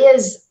there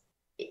is,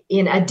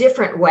 in a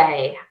different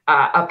way,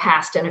 a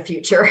past and a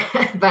future,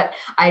 but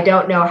I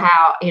don't know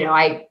how,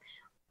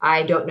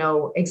 I don't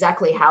know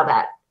exactly how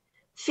that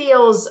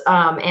feels,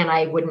 and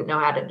I wouldn't know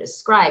how to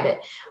describe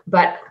it,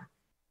 but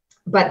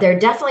there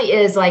definitely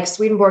is, like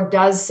Swedenborg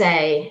does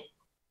say,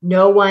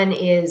 no one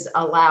is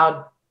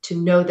allowed to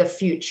know the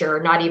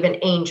future, not even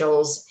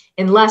angels,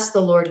 unless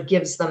the Lord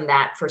gives them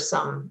that for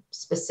some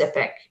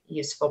specific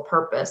useful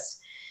purpose.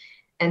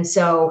 And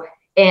so,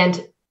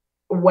 and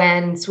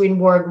when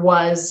Swedenborg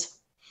was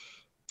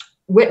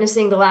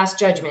witnessing the Last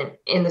Judgment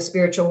in the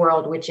spiritual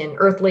world, which in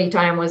earthly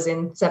time was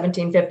in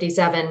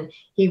 1757,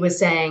 he was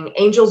saying,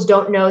 angels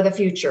don't know the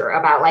future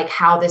about like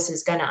how this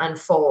is going to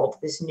unfold,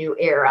 this new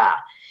era.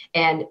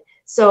 And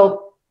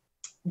so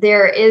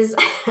there is,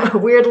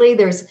 weirdly,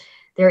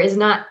 there is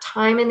not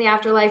time in the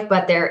afterlife,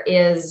 but there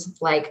is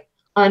like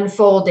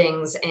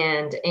unfoldings,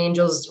 and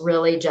angels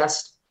really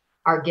just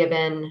are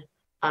given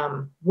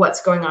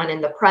what's going on in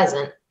the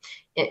present,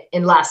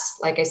 unless,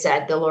 like I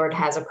said, the Lord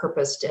has a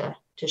purpose to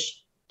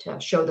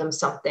show them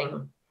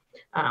something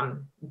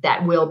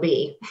that will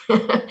be.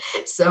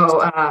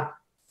 So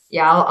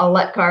I'll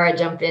let Kara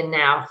jump in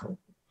now.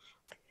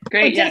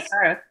 Great, yeah,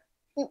 Kara.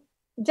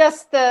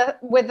 Just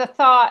with the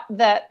thought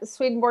that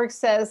Swedenborg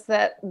says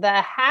that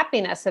the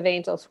happiness of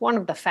angels, one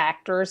of the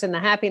factors in the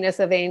happiness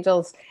of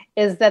angels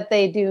is that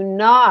they're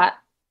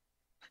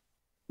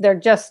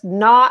just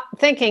not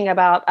thinking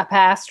about a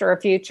past or a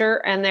future,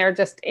 and they're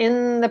just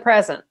in the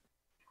present.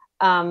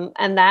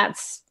 And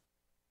that's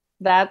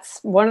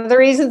one of the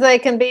reasons they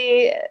can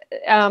be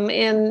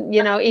in,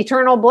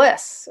 eternal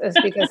bliss, is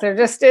because they're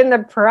just in the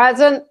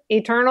present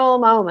eternal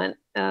moment.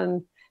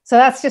 And so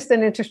that's just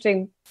an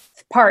interesting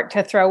part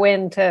to throw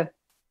into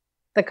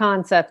the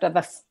concept of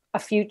a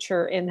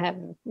future in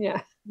heaven.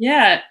 Yeah.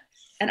 Yeah.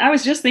 And I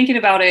was just thinking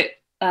about it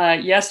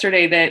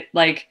yesterday that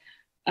like,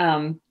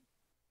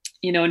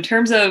 in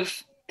terms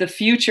of the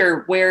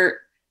future,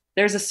 where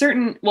there's a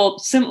certain,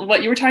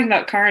 what you were talking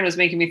about, Karin, was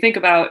making me think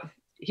about,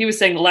 he was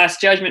saying the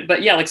Last Judgment,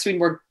 but yeah, like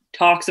Swedenborg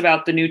talks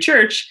about the new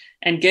church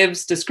and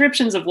gives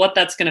descriptions of what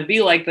that's going to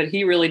be like, but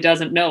he really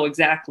doesn't know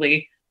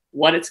exactly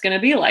what it's going to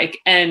be like.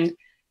 And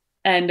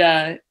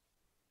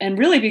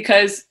really,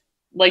 because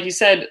like you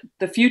said,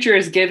 the future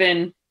is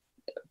given,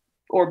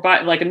 or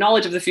by like a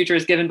knowledge of the future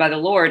is given by the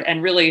Lord.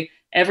 And really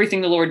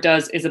everything the Lord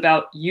does is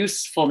about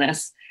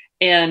usefulness.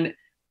 And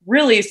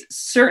really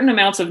certain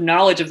amounts of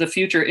knowledge of the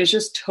future is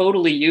just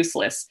totally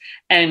useless.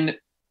 And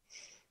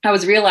I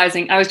was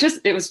realizing,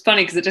 it was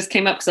funny because it just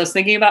came up because I was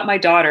thinking about my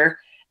daughter,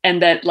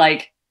 and that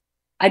like,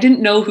 I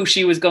didn't know who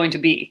she was going to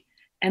be.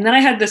 And then I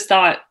had this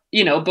thought,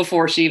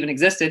 before she even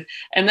existed.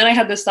 And then I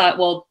had this thought,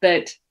 well,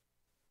 that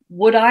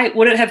would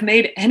it have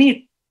made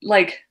any,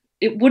 like,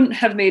 it wouldn't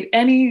have made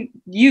any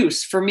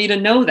use for me to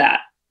know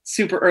that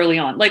super early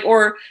on. Like,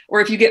 or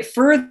if you get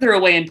further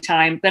away in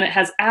time, then it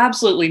has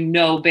absolutely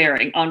no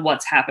bearing on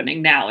what's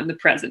happening now in the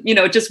present.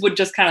 It just would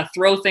just kind of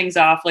throw things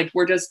off. Like,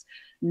 we're just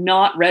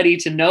not ready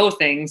to know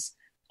things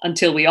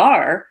until we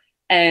are.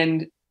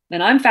 And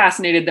I'm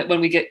fascinated that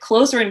when we get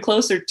closer and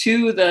closer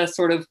to the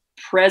sort of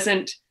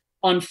present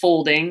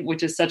unfolding,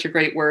 which is such a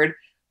great word,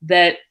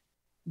 that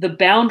the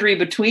boundary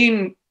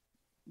between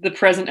the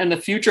present and the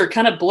future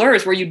kind of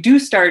blurs, where you do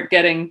start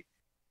getting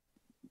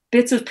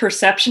bits of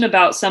perception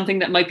about something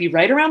that might be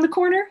right around the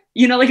corner.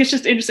 Like, it's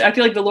just interesting. I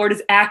feel like the Lord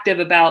is active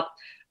about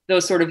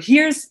those sort of,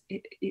 here's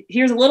a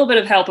little bit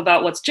of help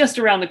about what's just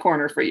around the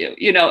corner for you,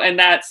 and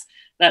that's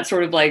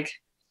sort of like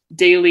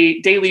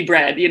daily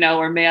bread,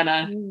 or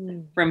manna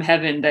from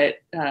heaven, that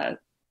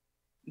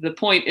the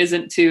point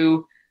isn't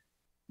to,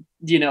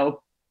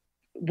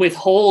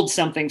 withhold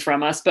something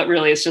from us, but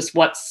really it's just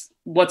what's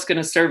going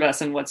to serve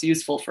us and what's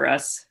useful for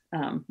us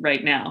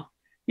right now.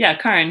 Yeah,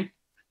 Karin.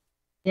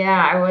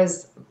 Yeah, I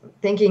was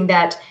thinking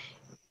that,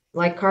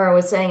 like Kara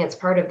was saying, it's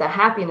part of the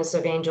happiness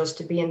of angels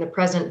to be in the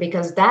present,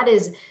 because that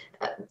is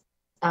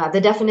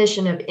the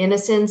definition of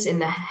innocence in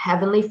the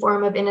heavenly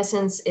form of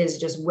innocence, is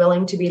just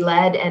willing to be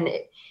led. And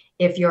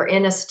if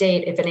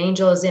an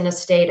angel is in a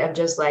state of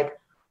just like,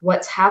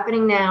 what's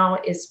happening now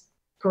is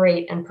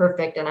great and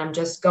perfect, and I'm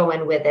just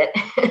going with it.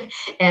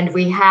 And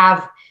we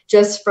have,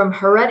 just from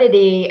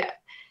heredity,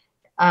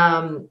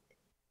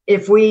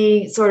 if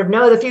we sort of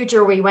know the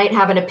future, we might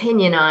have an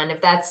opinion on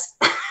if that's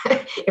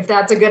if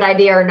that's a good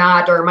idea or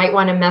not, or might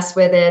want to mess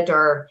with it,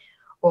 or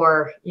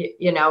talk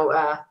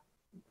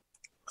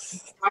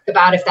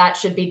about if that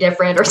should be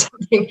different or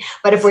something.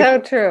 But if we're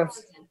true.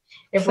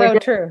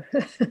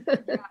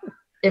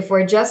 If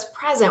we're just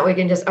present, we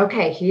can just,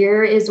 okay,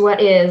 here is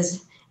what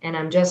is, and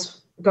I'm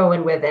just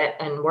going with it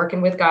and working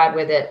with God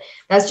with it.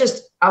 That's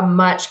just a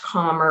much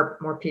calmer,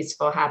 more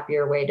peaceful,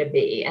 happier way to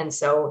be. And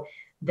so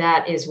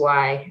that is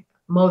why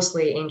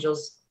mostly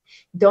angels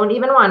don't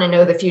even want to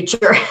know the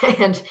future.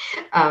 And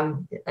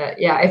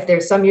if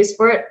there's some use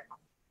for it,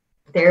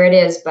 there it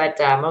is. But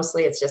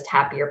mostly it's just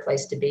happier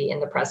place to be in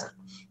the present.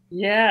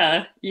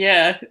 Yeah.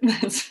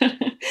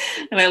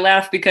 And I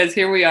laugh because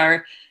here we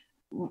are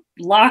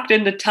locked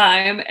into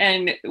time,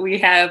 and we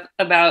have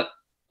about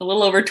a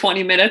little over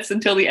 20 minutes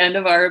until the end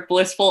of our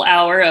blissful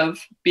hour of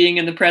being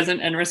in the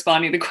present and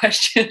responding to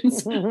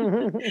questions.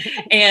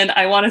 And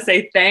I want to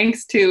say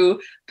thanks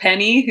to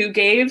Penny who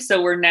gave.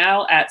 So we're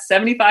now at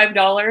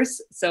 $75.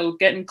 So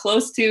getting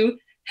close to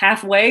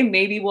halfway.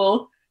 Maybe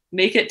we'll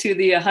make it to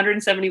the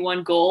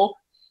 171 goal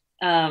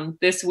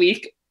this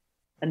week,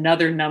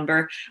 another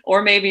number,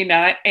 or maybe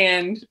not.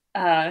 And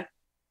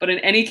but in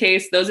any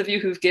case, those of you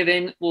who've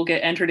given will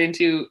get entered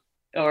into,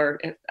 or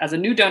as a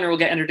new donor, will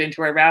get entered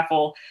into our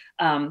raffle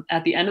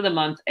at the end of the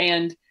month.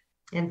 And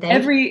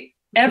every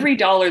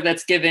dollar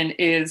that's given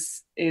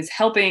is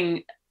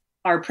helping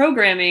our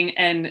programming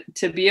and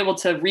to be able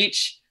to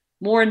reach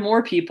more and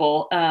more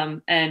people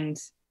and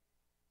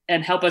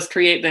help us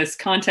create this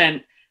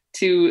content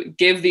to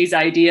give these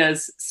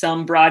ideas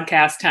some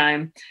broadcast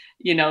time,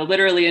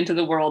 literally into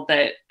the world,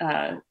 that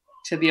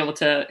to be able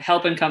to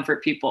help and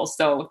comfort people.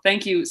 So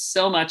thank you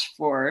so much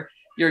for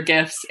your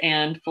gifts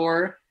and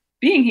for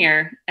being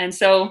here. And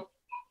so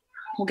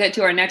we'll get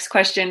to our next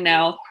question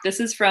now. This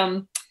is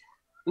from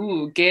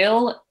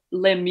Gail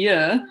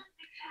Lemieux,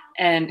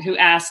 and who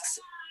asks,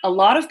 a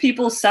lot of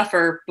people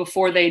suffer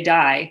before they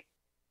die.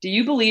 Do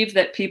you believe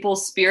that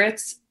people's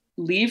spirits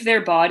leave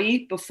their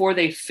body before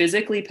they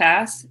physically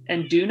pass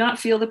and do not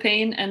feel the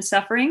pain and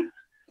suffering?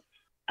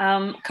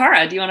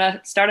 Kara, do you want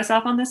to start us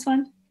off on this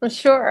one? Well,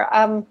 sure.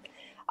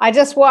 I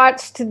just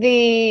watched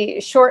the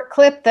short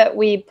clip that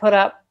we put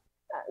up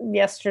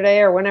yesterday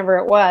or whenever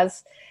it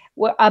was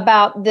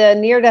about the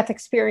near-death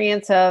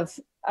experience of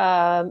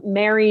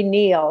Mary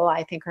Neal,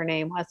 I think her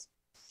name was.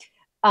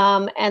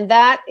 And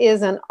that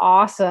is an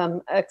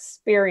awesome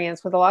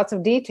experience with lots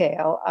of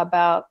detail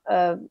about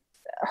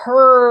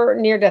her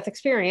near-death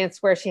experience,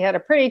 where she had a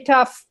pretty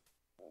tough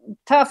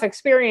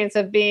experience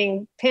of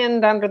being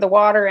pinned under the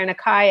water in a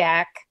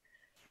kayak.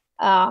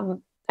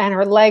 and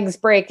her legs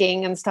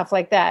breaking and stuff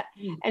like that.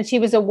 Mm. And she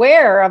was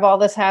aware of all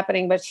this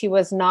happening, but she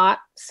was not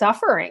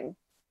suffering.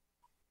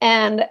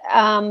 And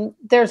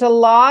there's a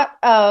lot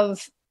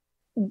of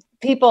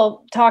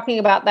people talking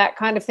about that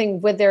kind of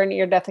thing with their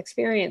near-death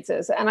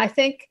experiences. And I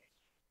think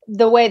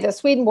the way that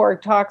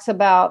Swedenborg talks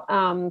about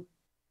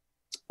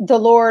the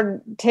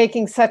Lord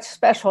taking such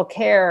special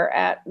care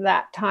at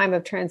that time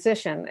of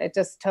transition, it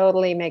just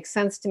totally makes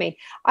sense to me.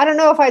 I don't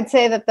know if I'd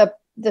say that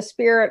the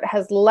spirit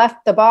has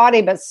left the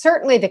body, but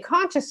certainly the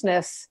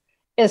consciousness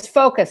is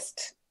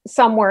focused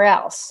somewhere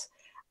else,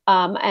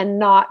 and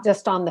not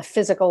just on the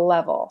physical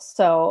level.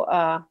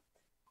 So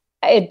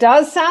it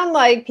does sound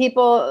like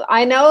people,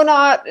 I know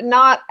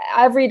not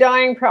every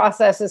dying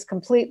process is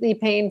completely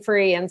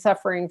pain-free and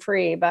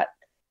suffering-free, but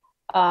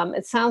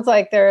it sounds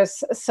like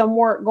there's some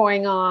work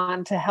going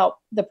on to help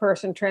the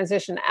person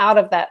transition out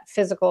of that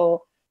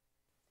physical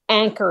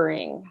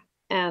anchoring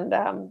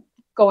and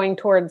going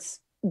towards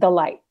the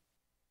light.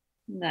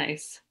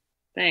 Nice.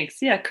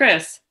 Thanks. Yeah,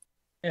 Chris.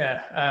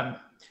 Yeah.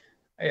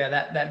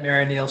 That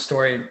Mary Neal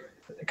story,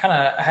 kind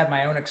of, I had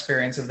my own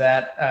experience of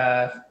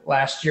that.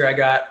 Last year I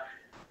got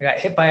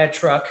hit by a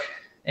truck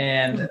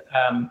and,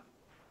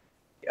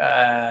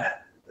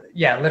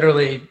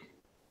 literally,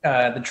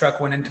 the truck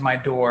went into my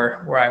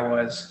door where I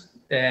was,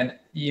 and,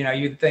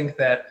 you'd think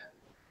that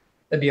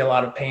there'd be a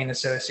lot of pain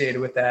associated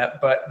with that.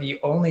 But the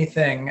only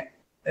thing,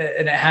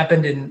 and it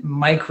happened in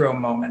micro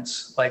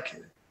moments,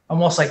 like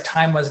almost like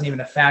time wasn't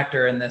even a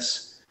factor in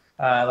this.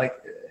 I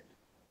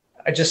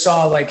just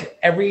saw like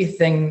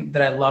everything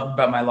that I loved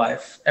about my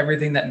life,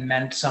 everything that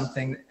meant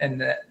something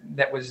and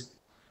that was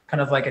kind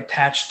of like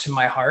attached to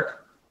my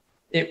heart.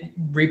 It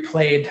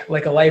replayed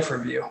like a life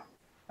review.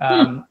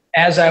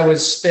 As I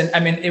was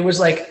it was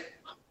like,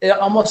 it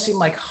almost seemed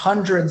like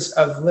hundreds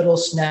of little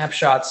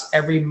snapshots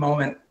every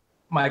moment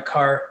my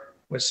car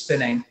was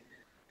spinning.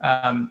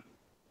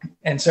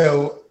 And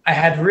so I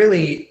had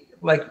really,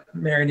 like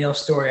Mary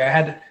Neal's story,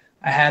 I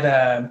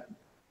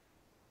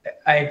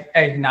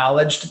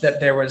acknowledged that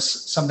there was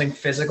something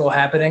physical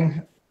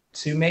happening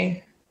to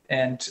me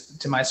and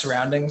to my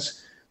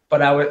surroundings,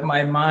 but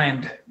my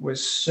mind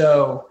was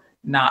so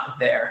not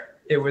there.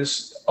 It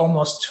was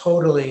almost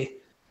totally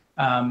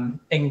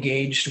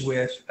engaged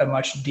with a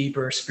much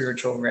deeper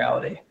spiritual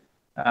reality.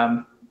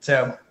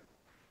 So,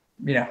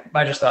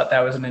 I just thought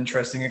that was an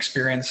interesting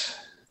experience.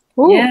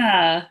 Ooh.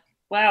 Yeah.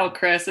 Wow,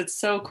 Chris, it's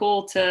so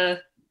cool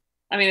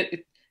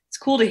it's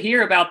cool to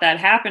hear about that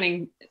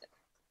happening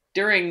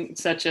during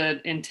such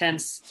an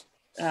intense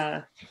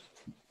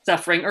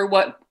suffering, or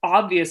what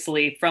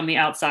obviously from the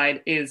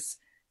outside is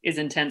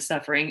intense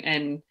suffering.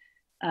 And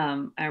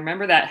I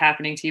remember that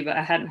happening to you, but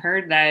I hadn't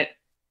heard that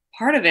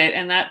part of it.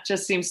 And that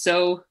just seems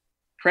so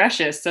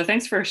precious. So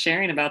thanks for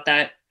sharing about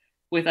that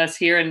with us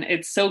here. And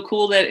it's so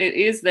cool that it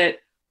is that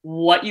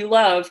what you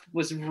loved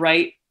was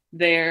right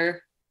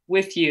there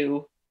with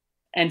you.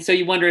 And so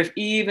you wonder if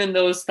even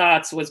those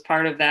thoughts was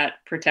part of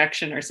that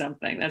protection or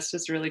something. That's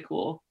just really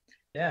cool.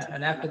 Yeah.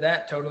 And after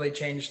that, totally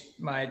changed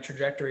my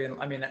trajectory.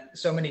 And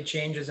so many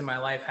changes in my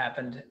life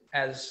happened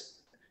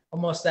as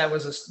almost that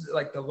was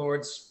like the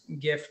Lord's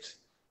gift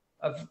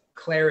of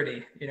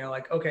clarity,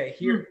 okay,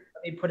 here,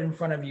 let me put in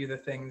front of you the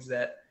things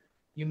that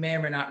you may or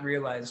may not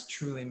realize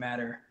truly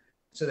matter,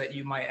 so that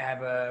you might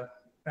have an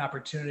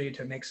opportunity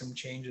to make some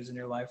changes in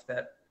your life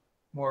that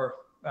more,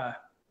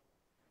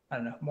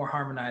 more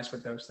harmonized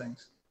with those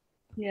things.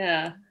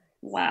 Yeah.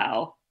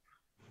 Wow.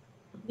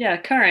 Yeah.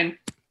 Karen.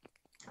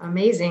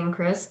 Amazing,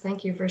 Chris.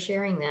 Thank you for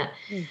sharing that.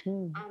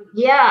 Mm-hmm.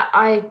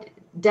 I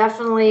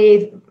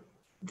definitely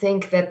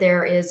think that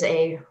there is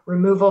a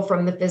removal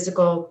from the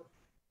physical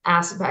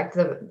aspect,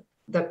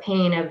 the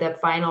pain of the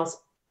final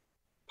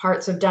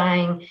parts of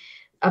dying,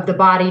 of the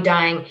body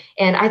dying.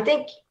 And I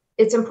think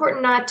it's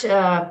important not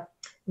to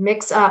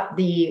mix up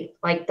the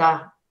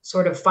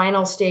sort of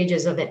final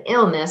stages of an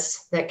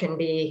illness that can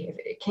be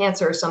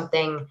cancer or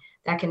something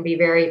that can be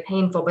very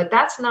painful, but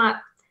that's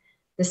not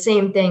the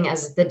same thing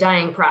as the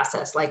dying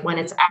process, like when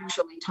it's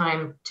actually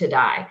time to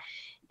die.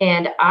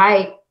 And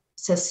I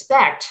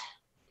suspect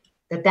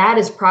that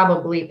is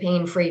probably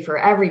pain-free for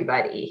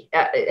everybody.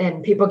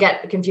 And people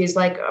get confused,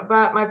 like,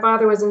 but my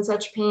father was in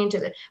such pain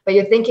but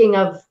you're thinking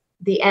of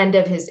the end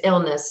of his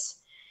illness.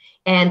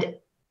 And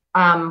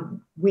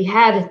we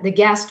had the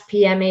guest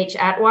PMH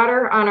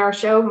Atwater on our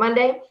show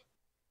Monday,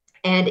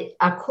 and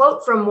a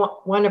quote from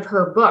one of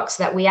her books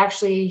that we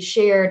actually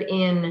shared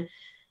in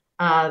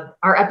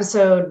our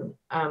episode,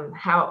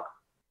 How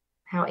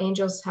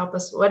Angels Help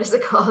Us. What is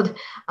it called?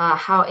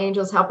 How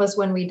Angels Help Us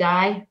When We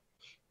Die.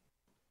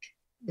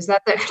 Is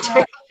that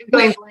the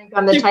going blank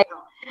on the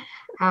title?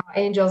 How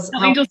Angels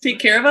Take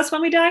Care of Us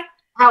When We Die?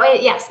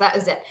 Yes, that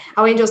is it.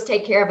 How Angels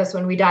Take Care of Us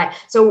When We Die.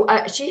 So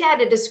she had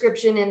a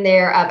description in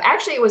there of,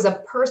 actually it was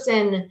a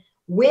person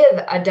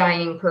with a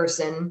dying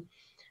person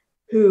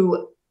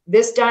who,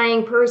 this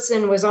dying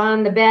person was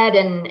on the bed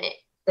and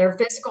their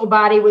physical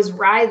body was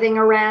writhing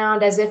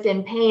around as if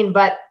in pain,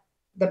 but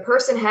the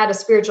person had a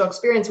spiritual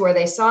experience where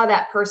they saw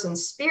that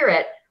person's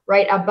spirit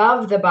right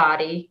above the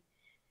body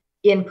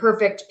in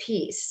perfect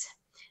peace.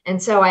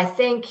 And so I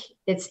think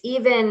it's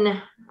even,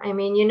 I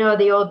mean, you know,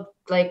 the old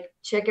like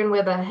chicken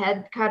with a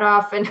head cut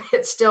off and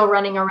it's still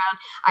running around.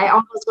 I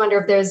almost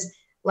wonder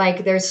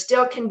if there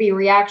still can be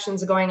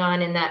reactions going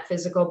on in that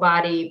physical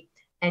body,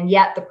 and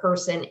yet the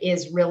person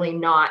is really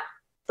not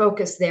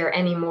focused there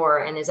anymore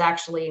and is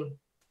actually,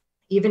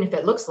 even if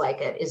it looks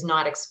like it, is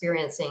not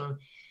experiencing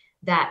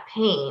that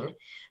pain,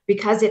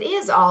 because it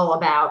is all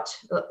about,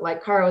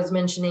 like Cara was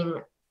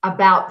mentioning,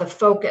 about the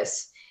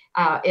focus.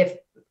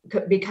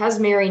 Because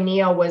Mary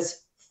Neal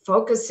was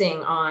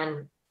focusing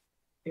on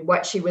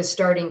what she was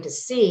starting to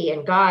see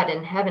and God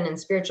and heaven and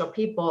spiritual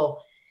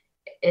people,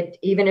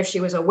 even if she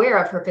was aware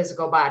of her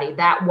physical body,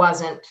 that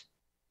wasn't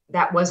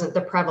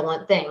the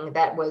prevalent thing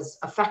that was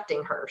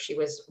affecting her. She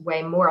was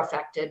way more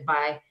affected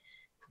by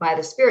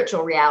the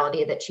spiritual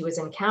reality that she was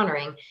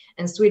encountering.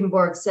 And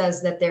Swedenborg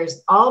says that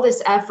there's all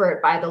this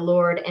effort by the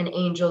Lord and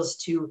angels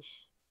to,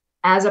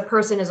 as a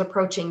person is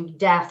approaching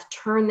death,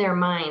 turn their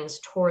minds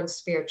towards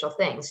spiritual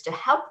things to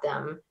help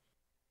them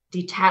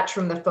detach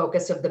from the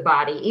focus of the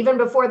body, even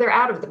before they're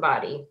out of the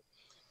body.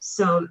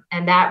 So,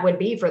 and that would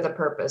be for the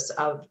purpose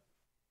of,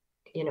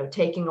 you know,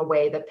 taking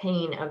away the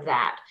pain of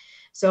that.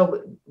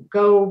 So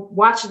go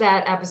watch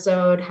that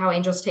episode, How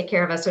Angels Take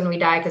Care of Us When We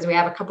Die, because we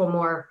have a couple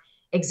more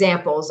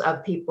examples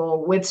of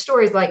people with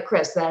stories like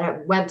Chris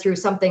that went through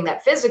something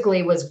that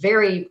physically was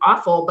very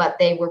awful, but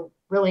they were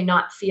really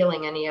not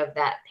feeling any of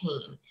that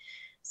pain.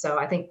 So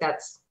I think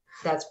that's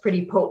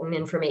pretty potent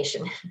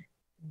information.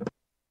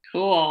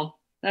 Cool.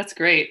 That's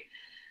great.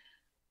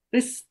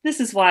 This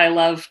is why I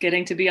love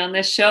getting to be on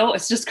this show.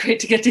 It's just great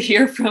to get to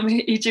hear from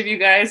each of you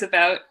guys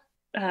about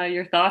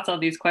your thoughts on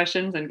these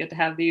questions and get to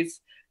have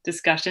these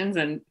discussions.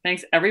 And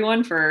thanks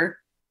everyone for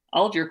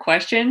all of your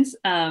questions.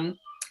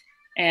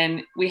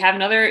 And we have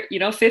another,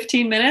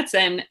 15 minutes,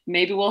 and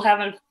maybe we'll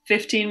have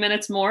 15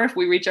 minutes more if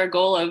we reach our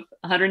goal of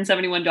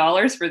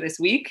 $171 for this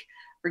week.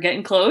 We're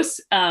getting close.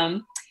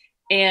 So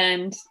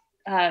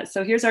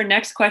here's our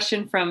next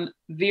question from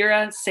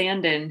Vera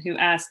Sandin, who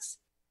asks,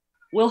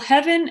 will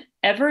heaven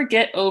ever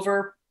get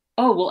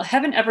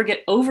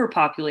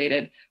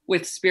overpopulated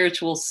with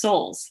spiritual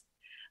souls?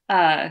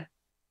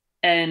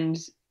 And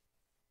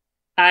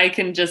I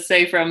can just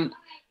say from,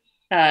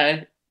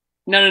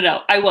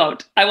 no, I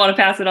won't. I want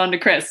to pass it on to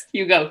Chris.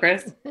 You go,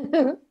 Chris.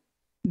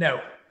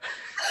 No.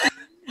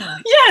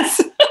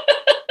 Yes.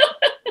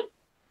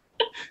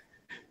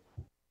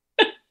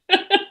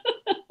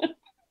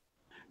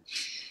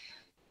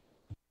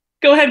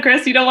 Go ahead,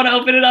 Chris. You don't want to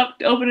open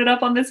it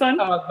up on this one?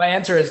 My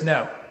answer is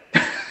no.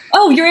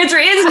 Oh, your answer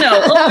is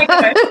no. Oh my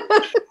God.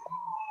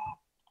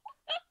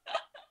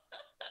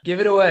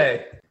 Give it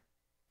away.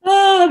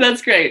 Oh,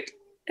 that's great.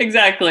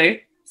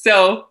 Exactly.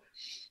 So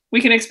we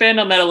can expand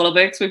on that a little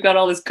bit because we've got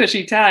all this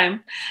cushy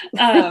time.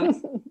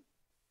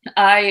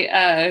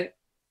 I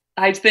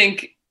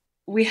think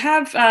we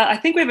have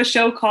a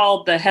show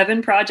called The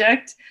Heaven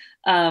Project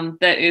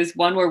that is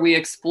one where we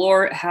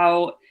explore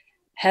how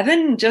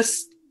heaven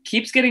just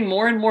keeps getting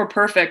more and more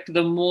perfect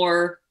the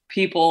more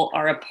people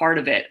are a part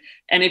of it.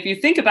 And if you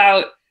think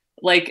about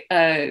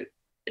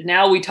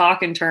now we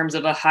talk in terms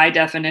of a high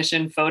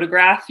definition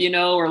photograph,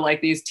 or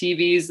like these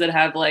TVs that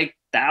have like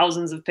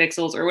thousands of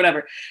pixels or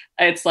whatever.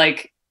 It's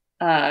like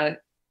the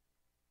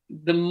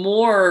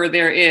more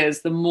there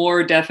is, the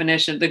more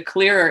definition, the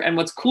clearer. And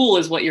what's cool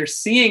is what you're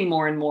seeing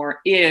more and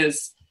more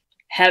is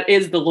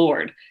the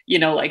Lord.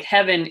 Like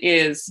heaven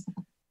is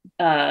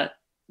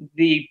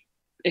the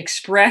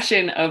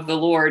expression of the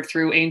Lord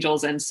through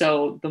angels. And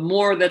so the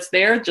more that's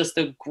there, just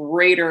the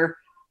greater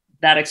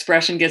that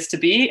expression gets to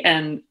be.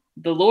 And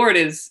the Lord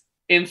is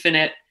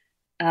infinite,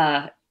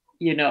 and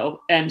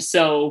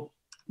so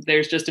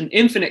there's just an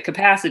infinite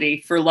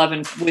capacity for love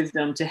and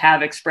wisdom to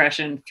have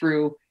expression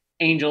through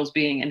angels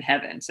being in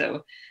heaven.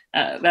 So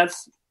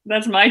that's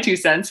my 2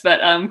 cents. But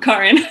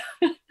Karin.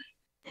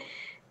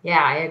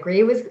 Yeah, I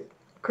agree with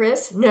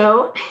Chris.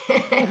 No.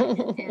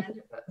 And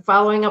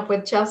following up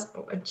with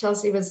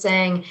Chelsea was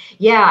saying,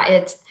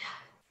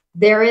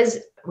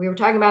 we were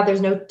talking about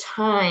there's no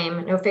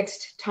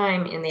fixed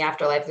time in the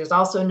afterlife. There's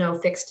also no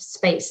fixed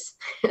space.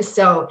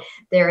 So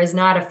there is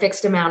not a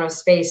fixed amount of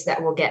space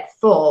that will get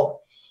full.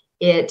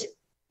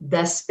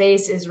 The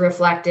space is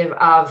reflective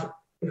of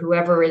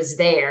whoever is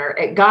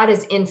there. God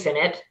is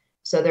infinite,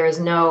 so there is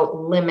no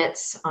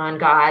limits on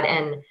God.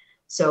 And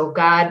so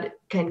God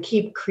can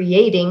keep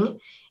creating,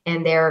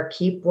 and there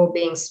will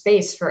being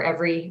space for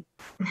every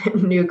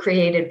new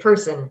created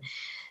person.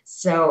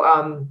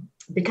 So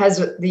because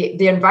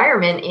the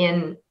environment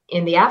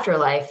in the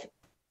afterlife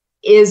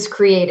is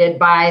created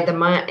by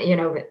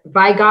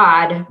by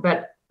God,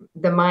 but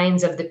the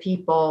minds of the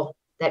people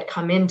that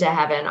come into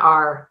heaven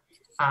are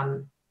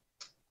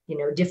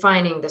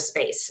defining the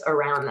space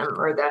around them,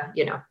 or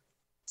the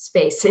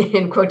space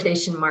in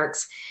quotation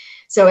marks.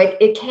 So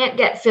it can't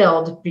get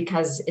filled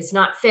because it's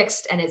not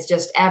fixed, and it's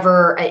just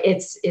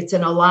it's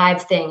an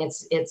alive thing.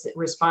 It's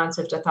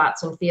responsive to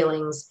thoughts and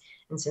feelings.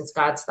 And since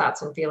God's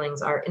thoughts and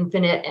feelings are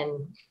infinite,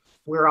 and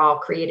we're all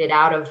created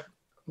out of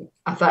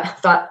a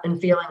thought and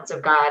feelings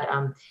of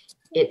God,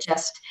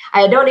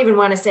 I don't even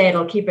want to say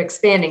it'll keep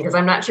expanding because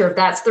I'm not sure if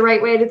that's the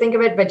right way to think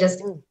of it, but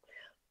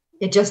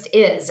it just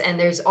is. And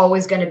there's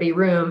always going to be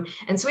room.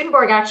 And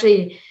Swedenborg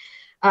actually,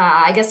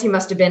 I guess he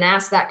must have been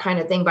asked that kind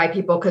of thing by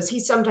people, because he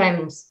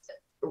sometimes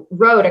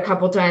wrote a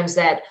couple times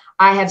that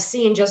I have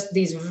seen just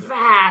these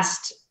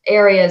vast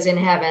areas in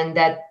heaven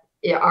that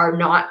are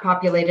not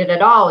populated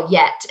at all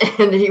yet.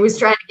 And he was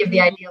trying to give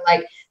the idea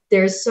like,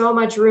 there's so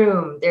much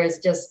room. There's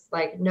just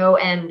like no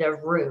end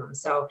of room.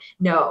 So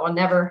no, it will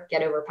never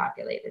get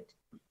overpopulated.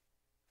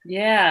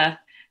 Yeah.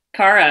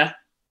 Cara.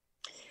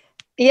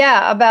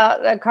 Yeah,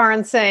 about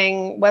Karin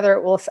saying whether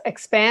it will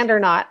expand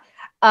or not.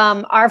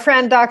 Our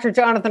friend, Dr.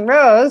 Jonathan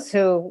Rose,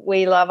 who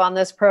we love on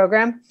this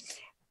program,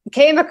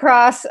 came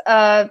across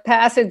a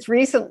passage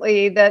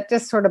recently that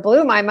just sort of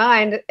blew my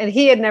mind. And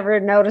he had never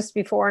noticed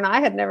before, and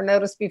I had never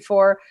noticed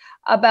before,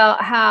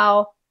 about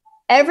how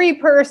every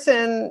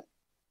person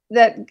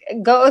that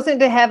goes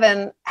into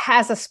heaven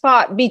has a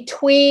spot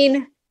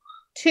between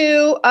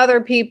two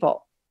other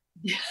people.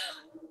 Yeah.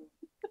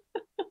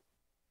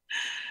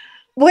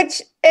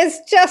 Which is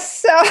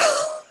just so,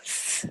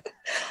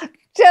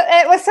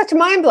 it was such a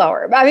mind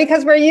blower.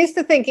 Because we're used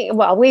to thinking,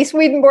 well, we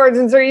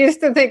Swedenborgians are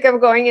used to think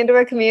of going into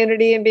a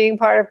community and being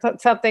part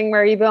of something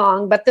where you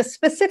belong. But the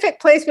specific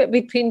placement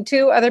between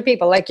two other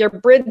people, like you're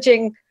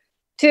bridging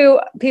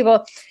two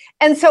people.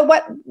 And so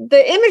what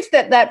the image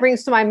that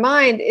brings to my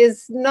mind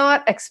is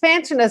not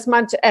expansion as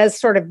much as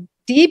sort of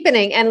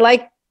deepening. And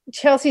like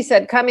Chelsea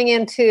said, coming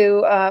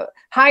into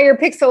higher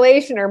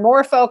pixelation or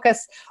more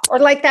focus, or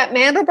like that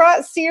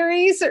Mandelbrot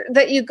series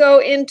that you go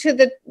into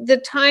the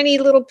tiny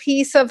little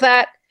piece of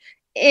that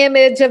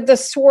image of the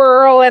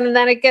swirl, and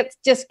then it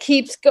just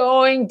keeps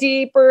going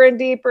deeper and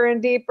deeper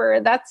and deeper.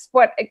 That's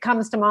what it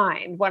comes to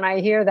mind when I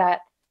hear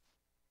that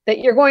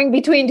you're going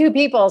between two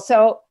people.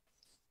 So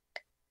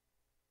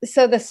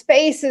the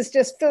space is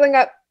just filling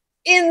up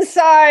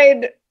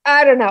inside.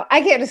 I don't know.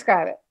 I can't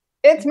describe it.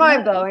 It's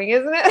mind-blowing,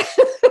 isn't it?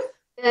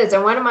 It is.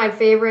 And one of my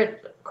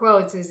favorite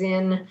quotes is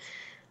in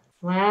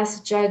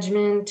Last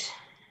Judgment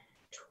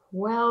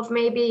 12,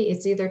 maybe.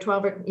 It's either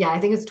 12 or, I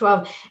think it's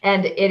 12.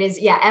 And it is,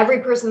 every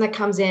person that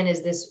comes in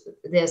is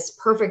this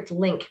perfect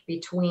link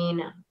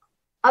between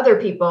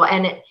other people.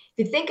 And if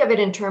you think of it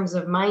in terms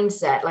of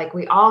mindset, like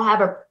we all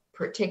have a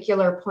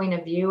particular point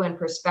of view and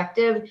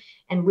perspective,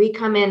 and we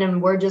come in and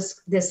we're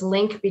just this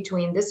link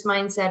between this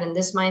mindset and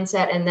this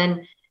mindset, and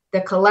then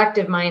the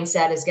collective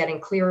mindset is getting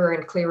clearer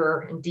and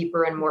clearer and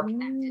deeper and more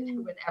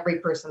connected with every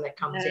person that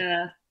comes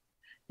in.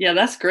 Yeah,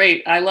 that's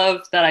great. I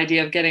love that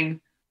idea of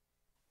getting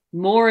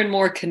more and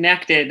more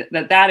connected,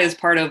 that is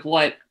part of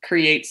what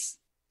creates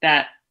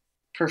that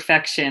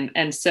perfection.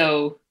 And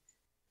so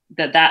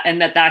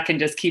that can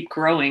just keep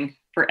growing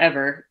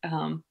forever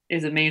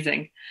is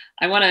amazing.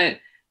 I want to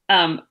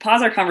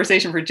pause our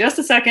conversation for just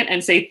a second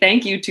and say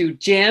thank you to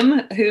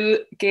Jim who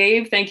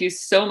gave. Thank you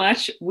so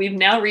much. We've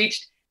now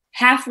reached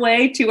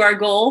halfway to our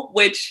goal,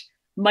 which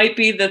might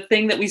be the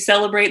thing that we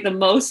celebrate the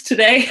most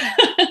today.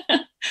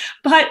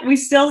 But we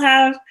still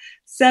have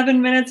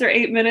 7 minutes or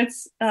 8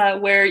 minutes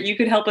where you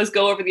could help us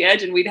go over the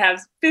edge, and we'd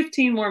have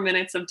 15 more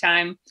minutes of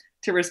time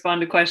to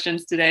respond to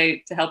questions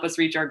today to help us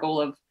reach our goal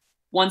of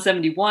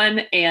 171.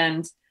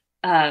 And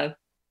so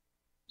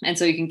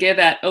you can give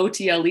at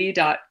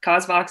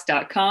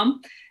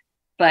otle.cosvox.com.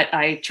 But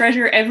I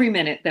treasure every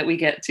minute that we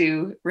get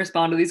to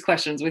respond to these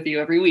questions with you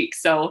every week.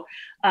 So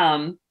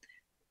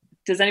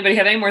does anybody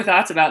have any more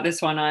thoughts about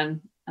this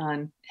one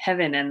on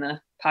heaven and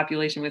the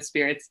population with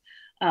spirits?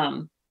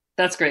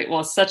 That's great.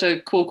 Well, such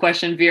a cool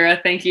question, Vera.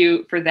 Thank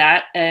you for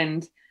that.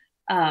 And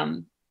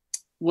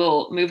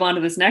we'll move on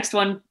to this next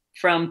one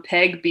from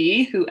Peg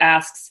B, who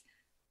asks,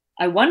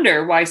 I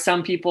wonder why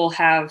some people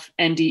have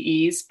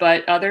NDEs,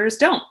 but others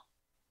don't.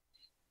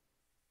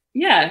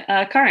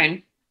 Yeah,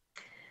 Karin.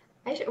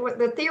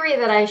 The theory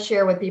that I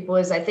share with people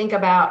is I think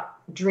about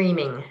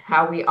dreaming,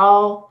 how we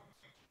all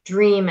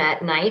dream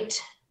at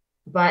night,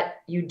 but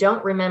you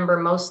don't remember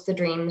most of the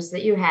dreams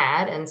that you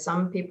had. And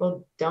some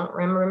people don't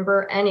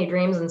remember any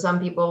dreams, and some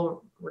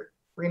people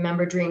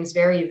remember dreams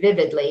very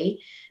vividly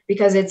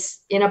because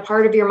it's in a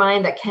part of your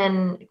mind that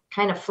can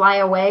kind of fly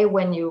away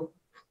when you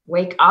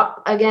wake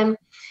up again.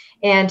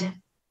 And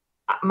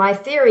my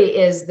theory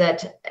is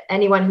that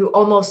anyone who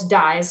almost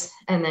dies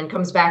and then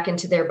comes back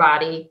into their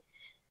body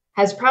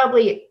has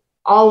probably,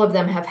 all of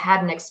them have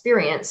had an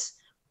experience,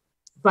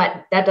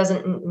 but that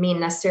doesn't mean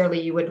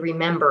necessarily you would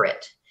remember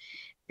it,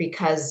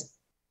 because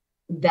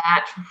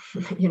that,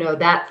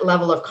 that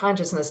level of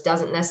consciousness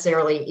doesn't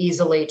necessarily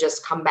easily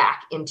just come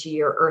back into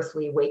your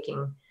earthly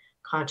waking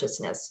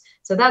consciousness.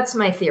 So that's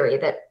my theory.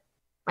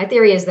 My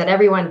theory is that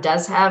everyone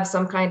does have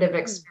some kind of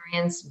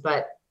experience,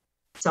 but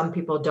some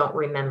people don't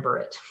remember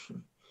it.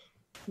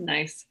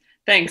 Nice.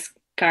 Thanks,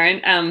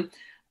 Karin.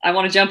 I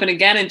want to jump in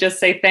again and just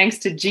say thanks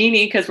to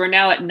Jeannie, because we're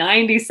now at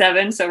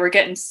 97. So we're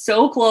getting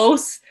so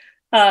close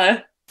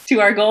to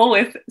our goal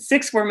with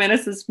 6 more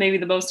minutes. This is maybe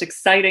the most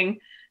exciting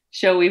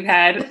show we've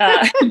had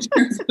in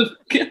terms of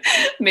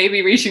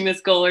maybe reaching this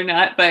goal or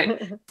not.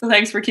 But so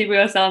thanks for keeping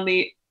us on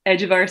the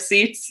edge of our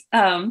seats.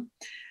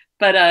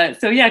 But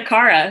so yeah,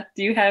 Cara,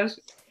 do you have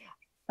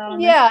thought on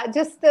this? Yeah,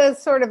 just the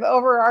sort of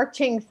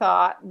overarching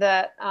thought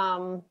that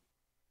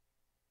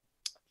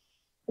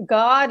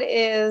God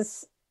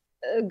is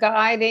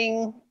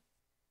guiding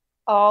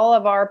all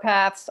of our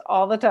paths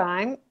all the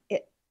time.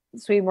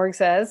 Swedenborg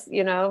says,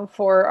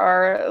 for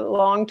our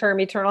long-term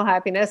eternal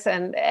happiness,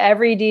 and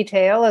every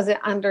detail is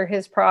under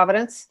his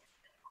providence.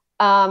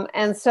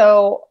 And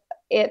so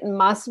it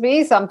must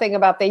be something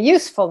about the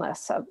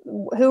usefulness of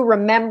who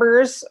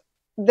remembers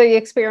the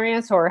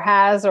experience or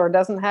has or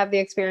doesn't have the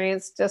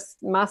experience,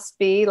 just must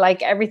be,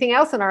 like everything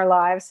else in our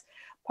lives,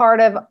 part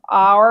of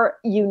our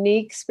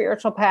unique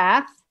spiritual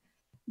path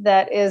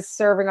that is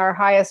serving our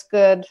highest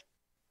good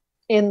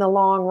in the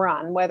long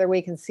run, whether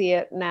we can see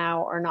it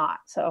now or not.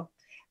 So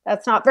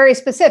that's not very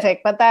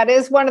specific, but that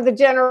is one of the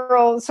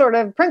general sort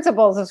of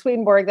principles of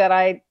Swedenborg that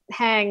I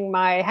hang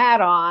my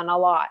hat on a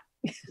lot.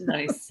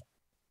 Nice.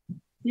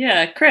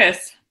 Yeah,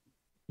 Chris.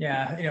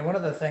 Yeah, one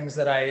of the things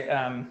that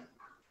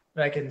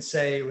I can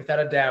say without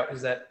a doubt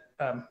is that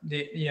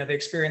the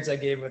experience I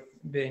gave with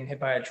being hit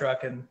by a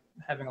truck and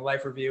having a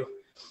life review,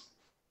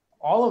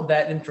 all of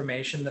that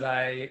information that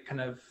I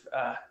kind of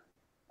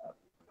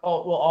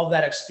all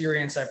that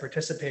experience I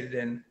participated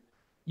in,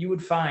 you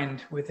would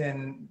find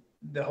within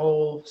the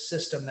whole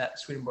system that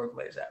Swedenborg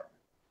lays out.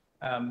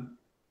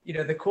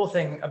 The cool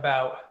thing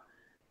about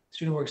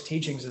Swedenborg's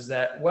teachings is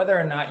that whether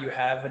or not you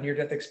have a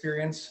near-death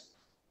experience,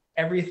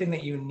 everything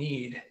that you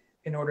need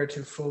in order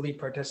to fully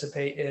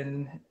participate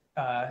in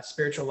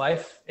spiritual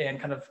life and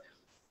kind of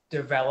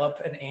develop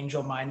an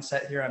angel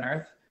mindset here on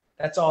earth,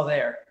 that's all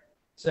there.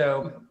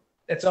 So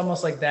it's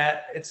almost like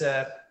that. It's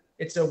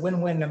a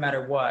win-win no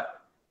matter what.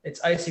 It's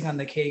icing on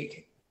the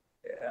cake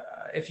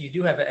if you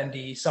do have an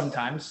NDE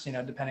sometimes,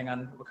 depending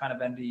on what kind of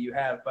NDE you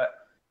have. But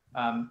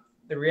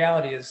the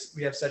reality is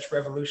we have such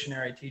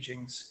revolutionary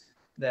teachings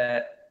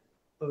that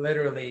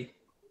literally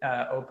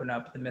open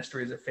up the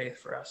mysteries of faith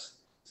for us.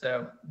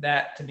 So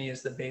that to me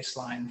is the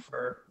baseline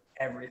for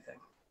everything.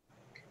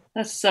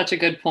 That's such a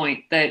good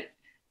point that,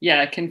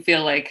 it can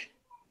feel like,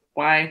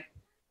 why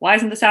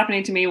isn't this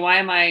happening to me? Why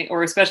am I,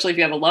 or especially if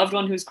you have a loved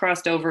one who's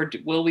crossed over,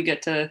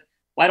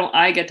 why don't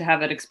I get to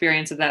have an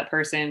experience of that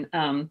person?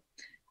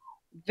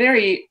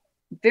 Very,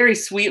 very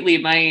sweetly,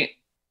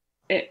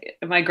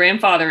 my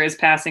grandfather is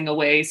passing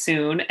away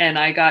soon, and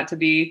I got to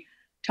be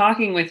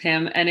talking with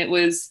him, and it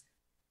was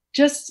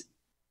just,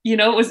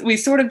 we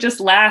sort of just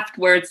laughed,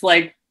 where it's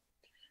like,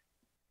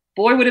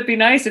 boy, would it be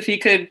nice if he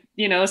could,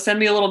 send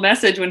me a little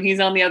message when he's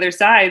on the other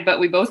side, but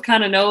we both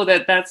kind of know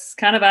that that's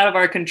kind of out of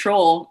our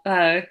control.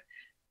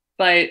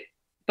 But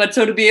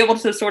so to be able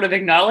to sort of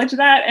acknowledge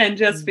that and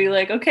just be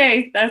like,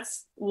 okay,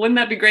 wouldn't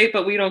that be great?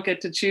 But we don't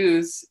get to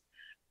choose.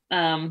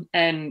 And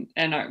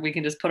we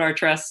can just put our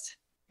trust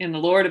in the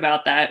Lord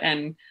about that.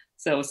 And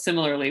so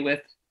similarly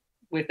with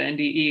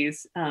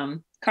NDEs.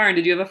 Karin,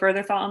 did you have a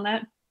further thought on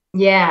that?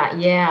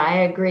 Yeah,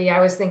 I agree. I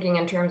was thinking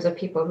in terms of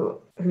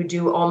people who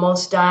do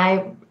almost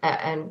die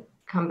and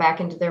come back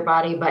into their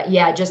body. But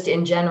yeah, just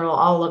in general,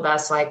 all of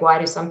us, like, why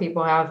do some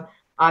people have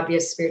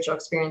obvious spiritual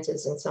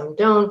experiences and some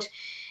don't?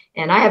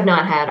 And I have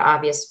not had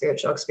obvious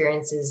spiritual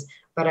experiences,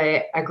 but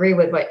I agree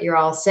with what you're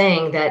all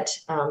saying, that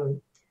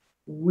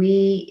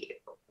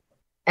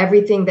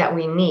everything that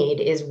we need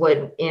is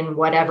in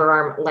whatever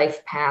our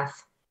life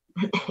path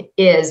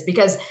is,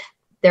 because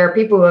there are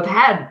people who have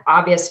had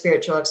obvious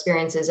spiritual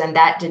experiences and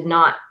that did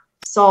not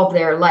solve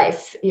their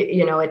life.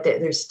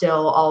 There's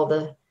still all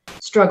the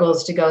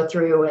struggles to go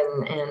through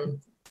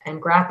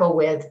and grapple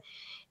with.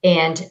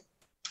 And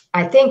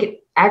I think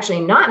actually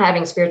not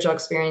having spiritual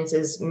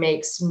experiences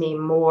makes me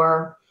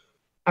more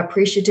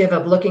appreciative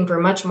of looking for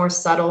much more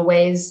subtle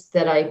ways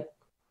that I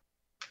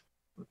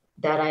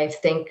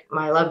think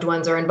my loved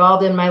ones are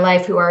involved in my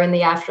life, who are in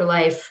the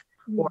afterlife,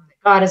 or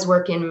God is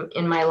working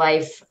in my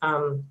life.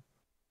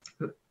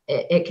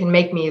 It can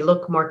make me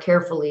look more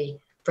carefully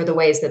for the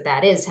ways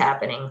that is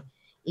happening,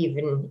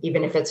 even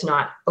if it's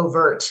not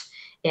overt.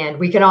 And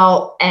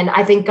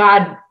I think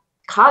God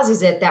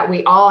causes it that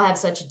we all have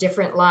such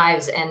different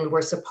lives, and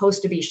we're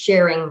supposed to be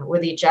sharing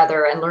with each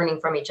other and learning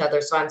from each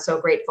other. So I'm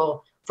so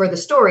grateful for the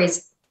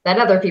stories that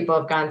other people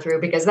have gone through,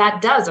 because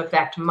that does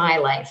affect my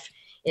life.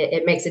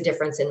 It makes a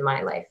difference in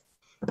my life.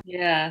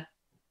 Yeah,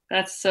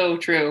 that's so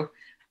true.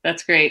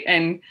 That's great.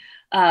 And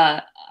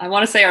I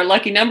want to say our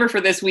lucky number for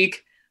this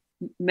week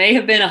may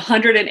have been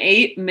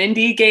 108.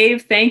 Mindy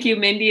gave. Thank you,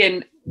 Mindy.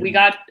 And we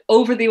got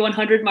over the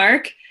 100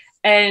 mark.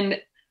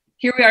 And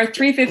here we are,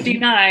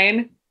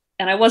 359.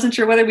 And I wasn't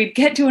sure whether we'd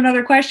get to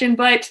another question,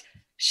 but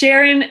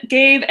Sharon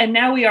gave, and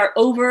now we are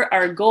over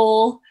our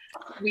goal.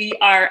 We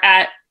are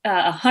at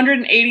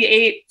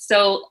 188.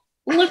 So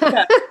look at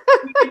that.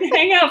 We can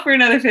hang out for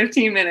another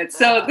 15 minutes.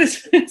 So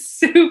this is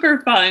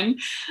super fun.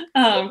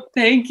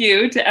 Thank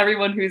you to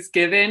everyone who's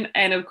given.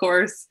 And of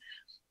course,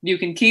 you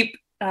can keep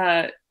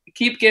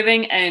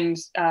giving. And,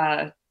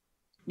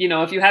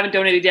 if you haven't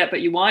donated yet,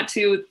 but you want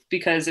to,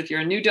 because if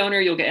you're a new donor,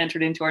 you'll get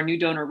entered into our new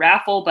donor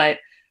raffle. But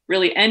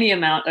really any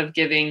amount of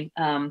giving,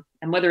 and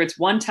whether it's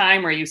one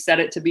time or you set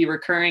it to be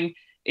recurring,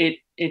 it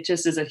it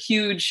just is a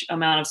huge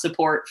amount of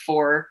support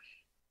for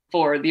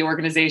the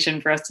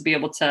organization, for us to be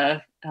able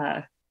to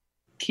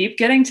keep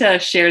getting to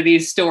share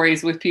these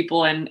stories with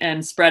people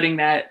and spreading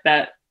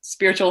that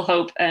spiritual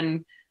hope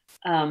and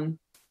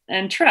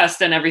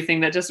trust and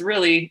everything that just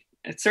really,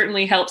 it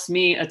certainly helps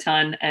me a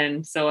ton.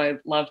 And so I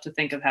love to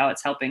think of how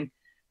it's helping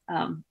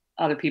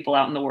other people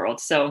out in the world.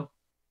 So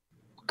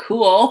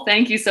cool.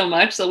 Thank you so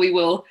much. So we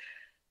will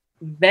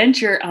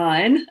venture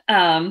on.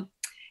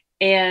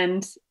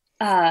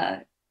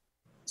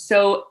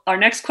 So our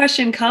next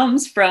question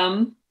comes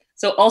from,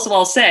 so also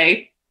I'll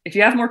say, if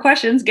you have more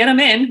questions, get them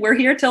in. We're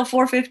here till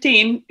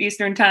 4:15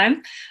 Eastern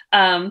time.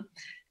 And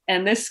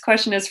this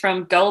question is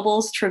from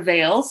Gullables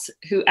Travails,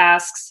 who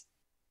asks,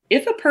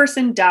 if a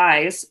person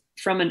dies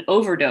from an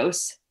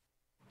overdose,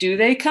 do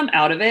they come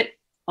out of it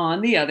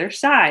on the other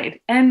side?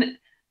 And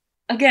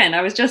again,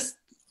 I was just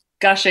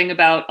gushing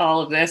about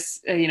all of this,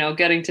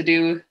 getting to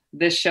do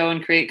this show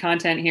and create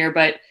content here.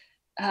 But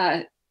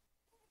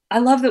I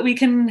love that we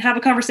can have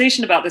a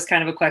conversation about this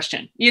kind of a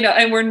question,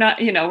 and we're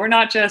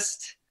not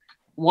just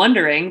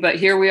wondering, but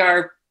here we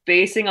are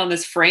basing on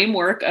this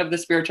framework of the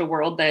spiritual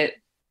world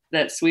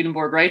that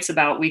Swedenborg writes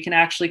about. We can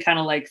actually kind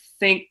of like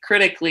think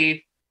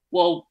critically,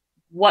 well,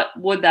 what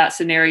would that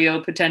scenario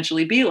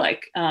potentially be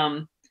like?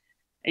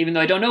 Even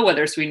though I don't know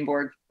whether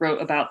Swedenborg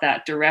wrote about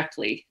that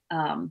directly.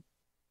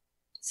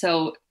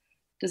 So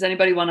does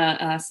anybody want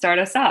to start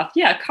us off?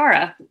 Yeah,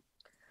 Kara.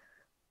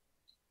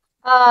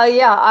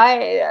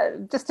 I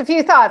just a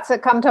few thoughts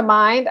that come to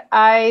mind.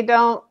 I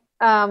don't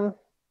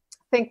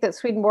think that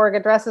Swedenborg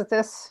addresses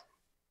this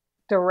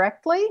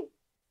directly,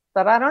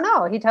 but I don't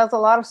know. He tells a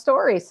lot of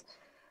stories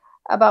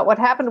about what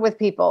happened with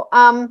people.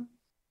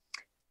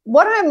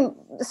 What I'm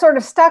sort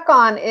of stuck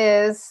on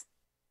is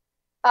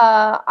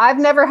I've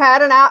never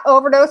had an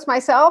overdose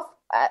myself,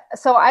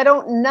 so I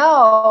don't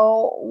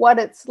know what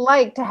it's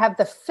like to have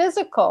the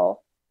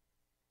physical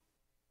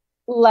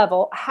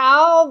level,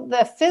 how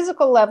the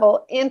physical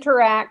level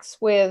interacts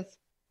with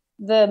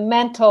the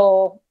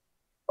mental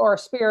or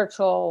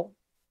spiritual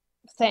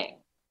thing.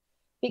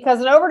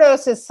 Because an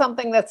overdose is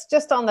something that's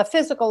just on the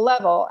physical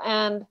level,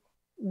 and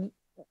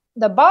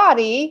the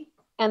body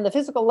and the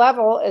physical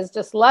level is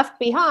just left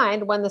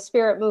behind when the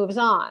spirit moves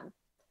on.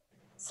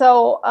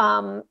 So,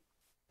 I'm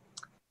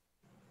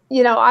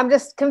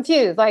just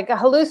confused. Like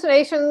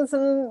hallucinations,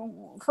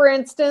 and for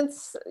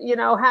instance,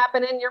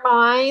 happen in your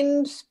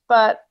mind,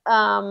 but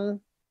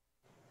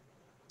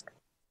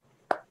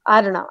I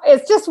don't know.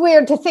 It's just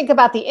weird to think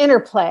about the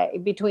interplay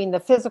between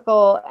the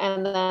physical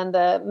and then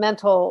the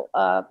mental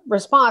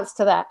response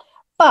to that.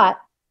 But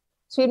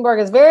Swedenborg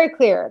is very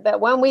clear that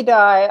when we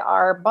die,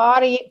 our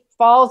body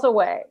falls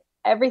away.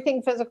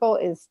 Everything physical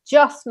is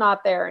just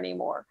not there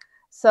anymore.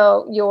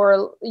 So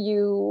you're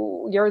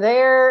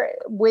there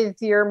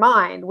with your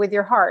mind, with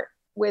your heart,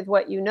 with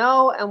what you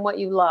know and what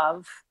you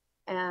love.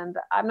 And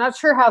I'm not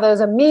sure how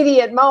those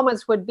immediate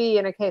moments would be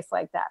in a case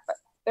like that, but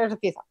there's a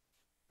few thoughts.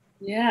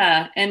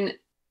 Yeah. And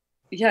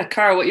yeah,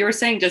 Kara, what you were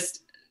saying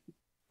just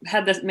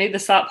made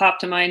this thought pop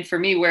to mind for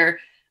me, where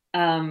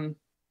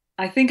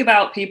I think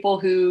about people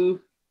who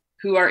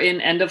are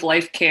in end of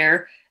life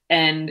care,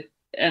 and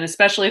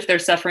especially if they're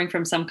suffering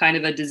from some kind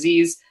of a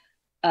disease,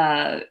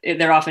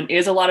 there often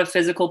is a lot of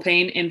physical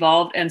pain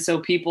involved. And so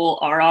people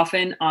are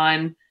often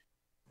on,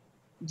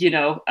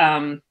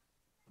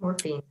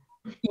 morphine.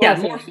 Yeah,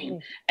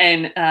 morphine.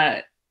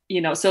 And,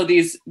 so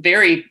these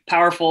very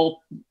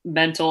powerful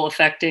mental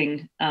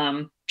affecting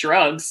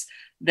drugs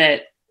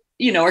that,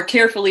 are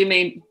carefully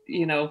made,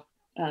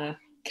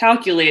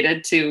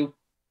 calculated to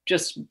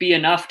just be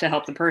enough to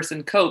help the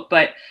person cope.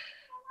 But,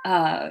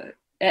 and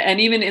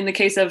even in the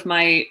case of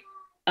my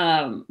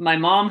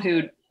mom,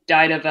 who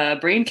died of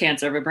brain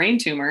cancer, of a brain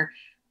tumor,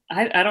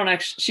 I don't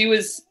actually, she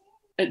was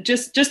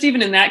just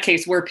even in that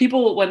case, where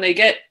people, when they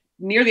get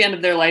near the end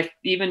of their life,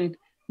 even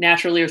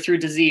naturally or through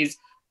disease,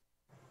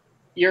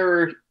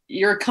 you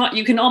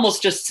can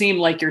almost just seem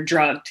like you're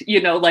drugged,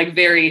 like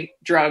very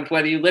drugged,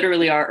 whether you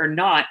literally are or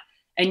not.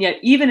 And yet,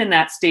 even in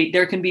that state,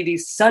 there can be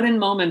these sudden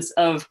moments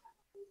of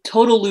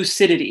total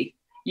lucidity,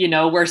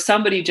 where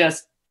somebody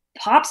just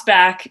pops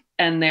back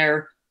and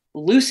they're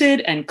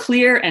lucid and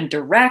clear and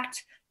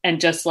direct, and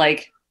just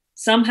like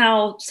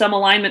somehow some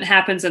alignment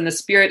happens and the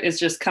spirit is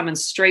just coming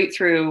straight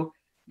through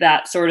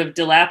that sort of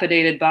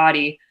dilapidated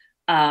body,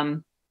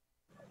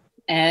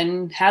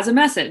 and has a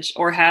message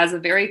or has a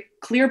very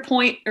clear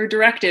point or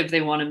directive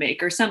they want to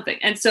make or something.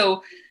 And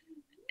so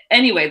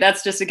anyway,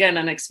 that's just, again,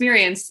 an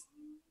experience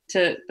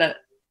that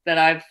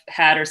I've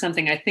had, or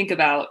something I think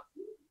about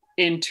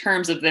in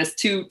terms of this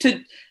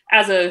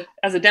as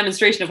a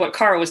demonstration of what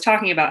Kara was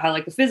talking about, how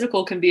like the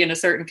physical can be in a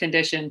certain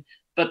condition,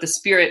 but the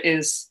spirit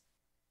is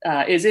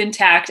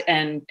intact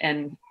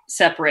and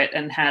separate,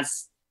 and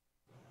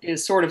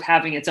is sort of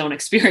having its own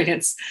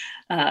experience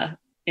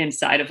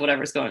inside of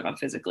whatever's going on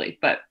physically.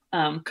 But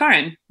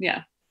Karin,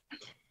 yeah.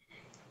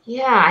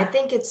 Yeah, I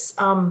think it's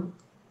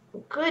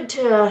good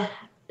to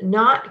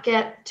not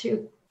get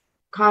too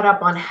caught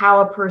up on how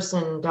a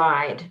person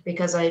died,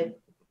 because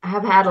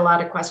have had a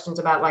lot of questions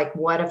about, like,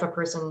 what if a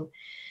person,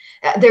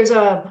 there's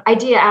a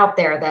idea out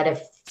there that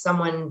if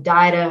someone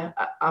died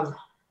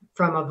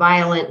from a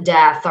violent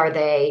death, are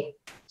they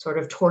sort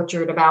of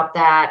tortured about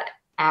that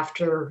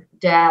after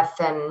death,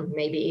 and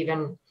maybe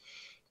even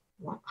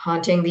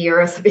haunting the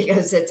earth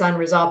because it's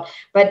unresolved?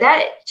 But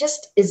that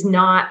just is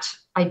not,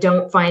 I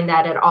don't find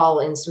that at all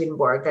in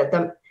Swedenborg, that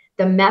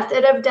the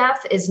method of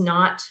death is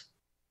not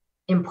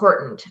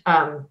important.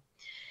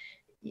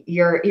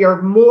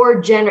 You're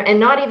more general, and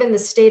not even the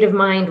state of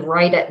mind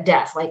right at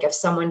death. Like if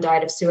someone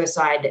died of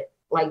suicide,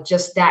 like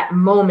just that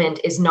moment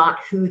is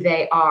not who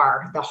they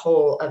are, the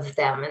whole of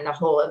them and the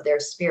whole of their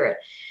spirit.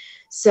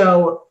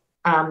 So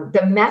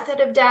the method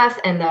of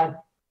death and the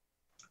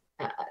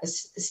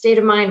state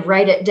of mind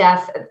right at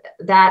death,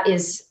 that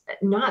is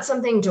not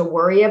something to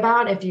worry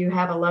about if you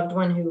have a loved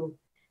one who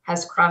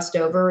has crossed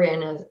over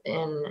in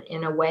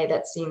a way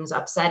that seems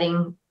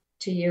upsetting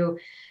to you,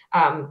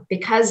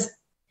 because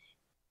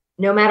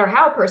no matter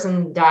how a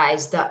person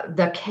dies,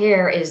 the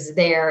care is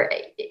there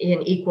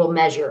in equal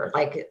measure.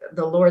 Like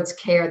the Lord's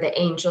care, the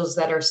angels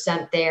that are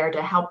sent there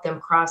to help them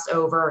cross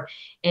over,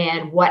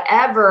 and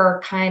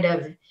whatever kind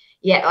of,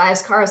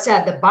 as Cara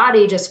said, the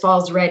body just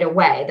falls right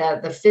away.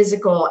 The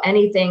physical,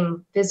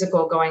 anything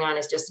physical going on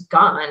is just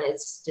gone.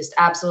 It's just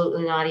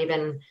absolutely not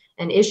even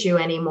an issue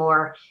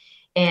anymore.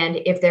 And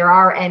if there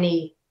are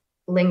any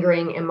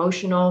lingering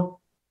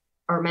emotional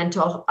or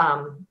mental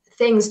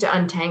things to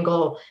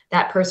untangle,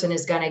 that person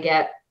is going to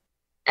get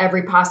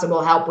every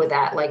possible help with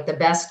that, like the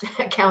best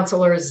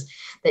counselors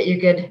that you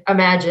could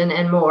imagine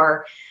and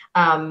more,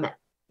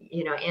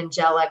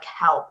 angelic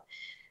help.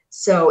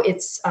 So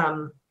it's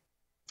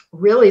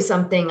really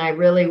something I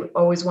really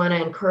always want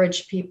to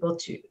encourage people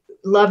to,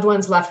 loved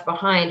ones left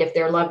behind, if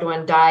their loved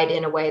one died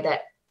in a way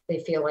that they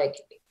feel like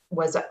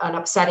was an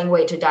upsetting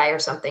way to die or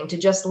something, to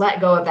just let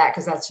go of that,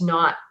 because that's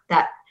not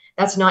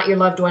your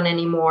loved one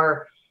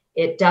anymore.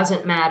 It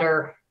doesn't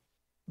matter.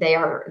 They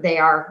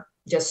are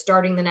just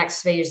starting the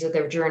next phase of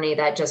their journey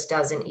that just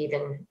doesn't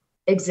even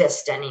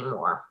exist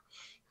anymore.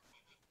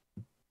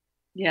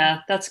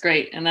 Yeah, that's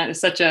great. And that is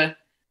such an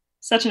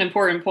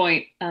important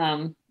point.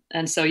 And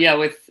so,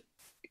 with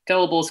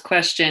Gullible's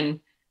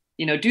question,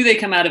 do they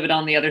come out of it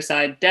on the other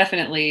side?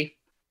 Definitely,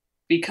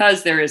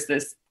 because there is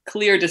this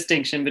clear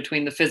distinction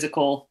between the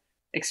physical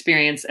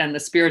experience and the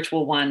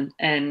spiritual one.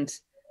 And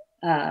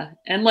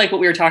like what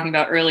we were talking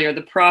about earlier,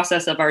 the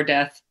process of our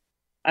death,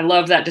 I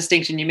love that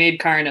distinction you made,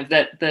 Karin, of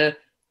that the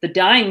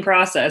dying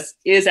process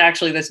is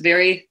actually this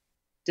very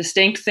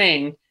distinct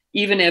thing,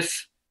 even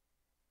if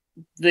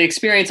the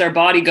experience our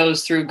body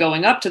goes through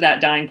going up to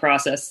that dying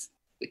process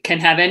can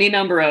have any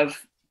number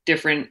of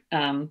different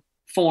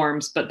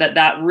forms, but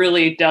that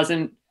really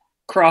doesn't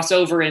cross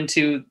over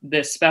into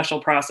this special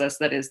process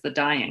that is the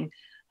dying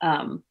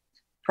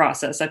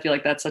process. I feel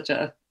like that's such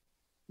a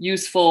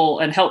useful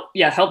and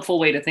helpful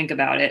way to think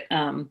about it.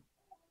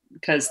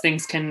 Because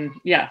things can,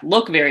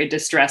 look very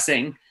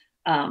distressing.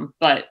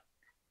 But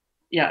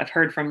I've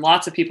heard from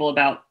lots of people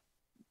about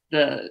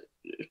the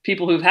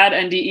people who've had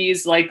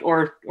NDEs,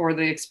 or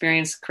the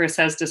experience Chris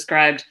has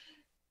described,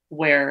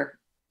 where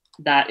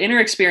that inner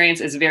experience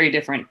is very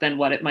different than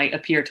what it might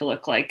appear to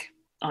look like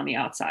on the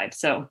outside.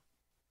 So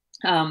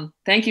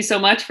thank you so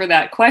much for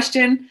that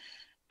question.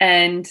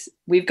 And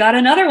we've got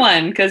another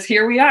one, because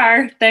here we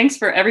are. Thanks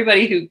for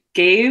everybody who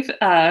gave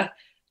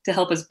to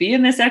help us be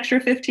in this extra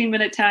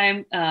 15-minute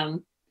time.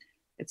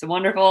 It's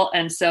wonderful.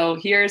 And so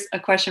here's a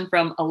question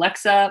from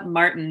Alexa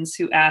Martins,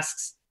 who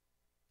asks,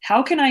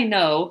 how can I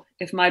know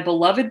if my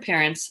beloved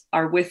parents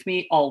are with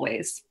me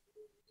always?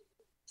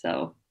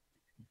 So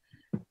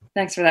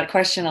thanks for that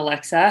question,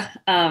 Alexa.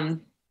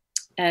 And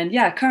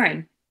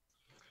Karin.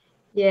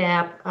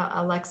 Yeah,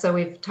 Alexa,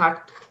 we've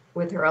talked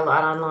with her a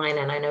lot online,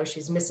 and I know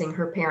she's missing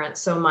her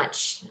parents so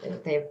much.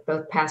 They've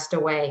both passed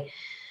away.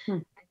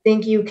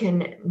 Think you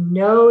can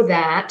know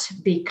that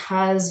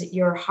because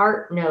your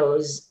heart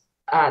knows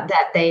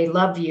that they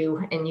love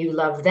you and you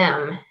love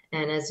them.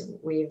 And as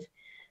we've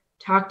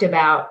talked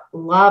about,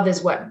 love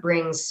is what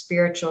brings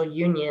spiritual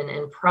union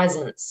and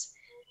presence.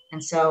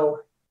 And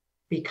so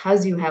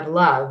because you have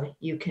love,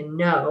 you can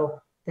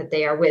know that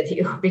they are with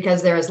you,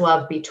 because there is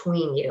love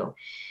between you.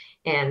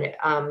 And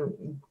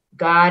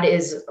God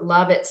is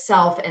love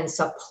itself and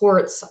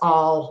supports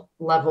all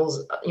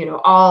levels,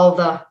 all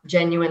the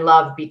genuine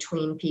love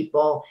between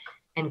people.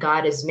 And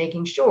God is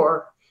making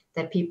sure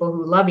that people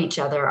who love each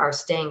other are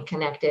staying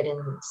connected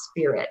in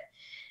spirit.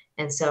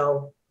 And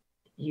so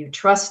you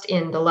trust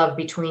in the love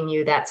between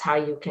you. That's how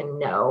you can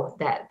know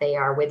that they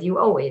are with you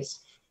always.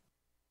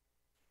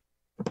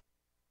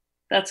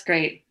 That's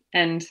great.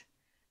 And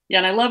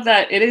and I love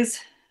that it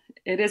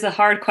is a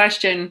hard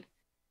question.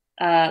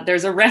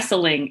 There's a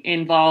wrestling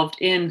involved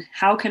in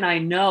how can I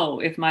know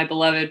if my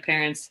beloved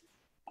parents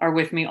are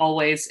with me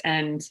always?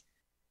 And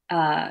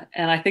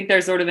I think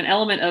there's sort of an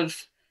element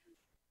of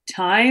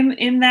time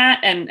in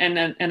that, and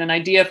an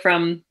idea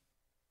from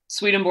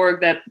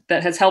Swedenborg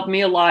that has helped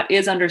me a lot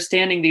is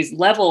understanding these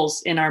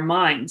levels in our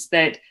minds,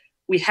 that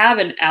we have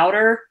an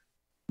outer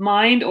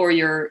mind, or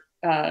your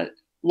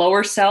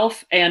lower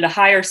self and a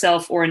higher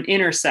self, or an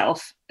inner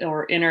self,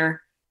 or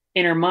inner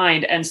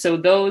mind. And so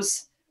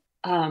those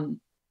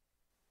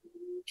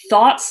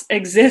thoughts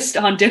exist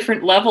on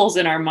different levels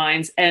in our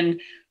minds.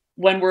 And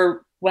when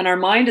our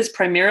mind is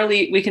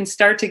primarily, we can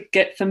start to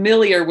get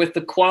familiar with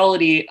the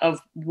quality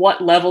of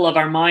what level of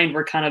our mind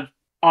we're kind of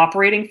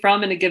operating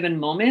from in a given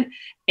moment.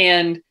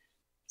 And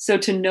so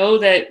to know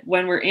that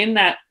when we're in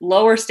that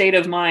lower state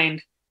of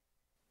mind,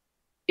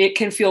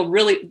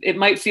 it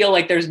might feel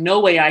like there's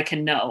no way I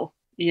can know,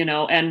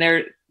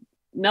 and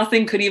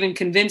nothing could even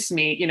convince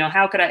me,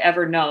 how could I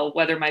ever know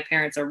whether my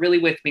parents are really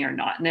with me or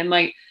not? And it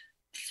might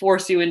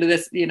force you into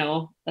this,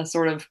 a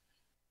sort of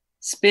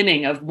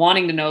spinning of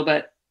wanting to know,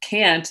 but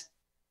can't,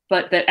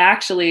 but that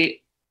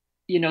actually,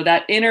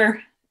 that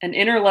an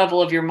inner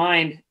level of your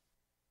mind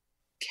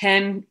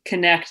can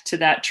connect to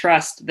that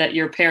trust that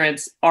your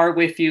parents are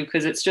with you,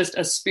 because it's just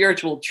a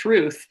spiritual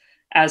truth,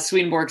 as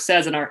Swedenborg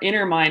says, and our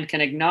inner mind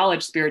can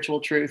acknowledge spiritual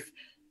truth,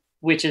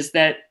 which is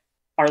that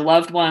our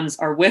loved ones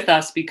are with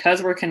us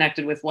because we're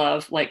connected with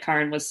love, like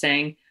Karin was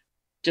saying,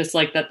 just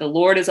like that the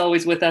Lord is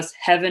always with us,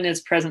 heaven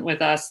is present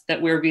with us,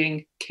 that we're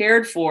being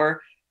cared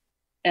for,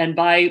 and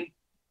by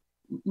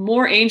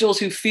more angels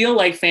who feel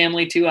like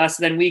family to us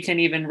than we can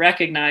even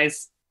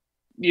recognize,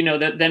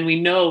 than we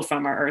know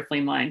from our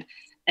earthly mind.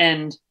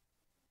 And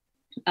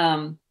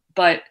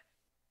but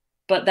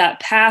that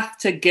path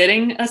to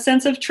getting a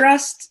sense of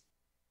trust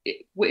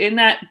in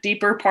that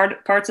deeper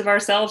parts of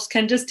ourselves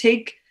can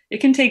take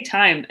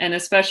time. And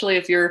especially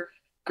if your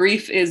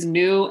grief is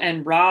new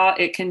and raw,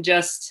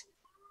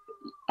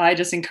 I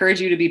just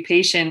encourage you to be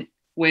patient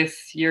with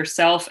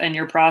yourself and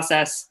your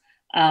process,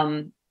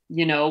 and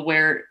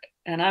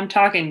I'm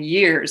talking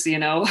years,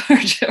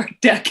 or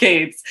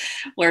decades,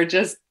 where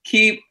just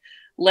keep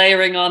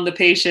layering on the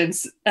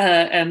patience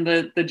and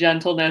the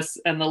gentleness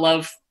and the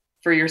love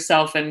for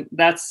yourself. And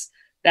that's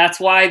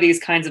why these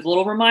kinds of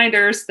little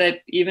reminders,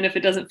 that even if it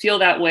doesn't feel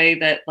that way,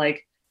 that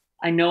like,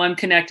 I know I'm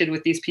connected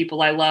with these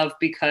people I love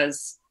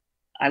because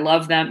I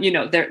love them,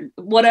 they're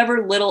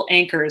whatever little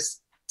anchors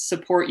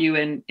support you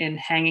in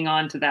hanging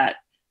on to that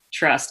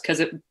trust,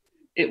 because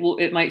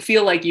it might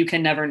feel like you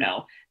can never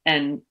know,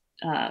 and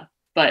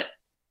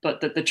but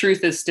that the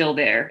truth is still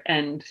there,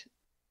 and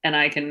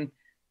I can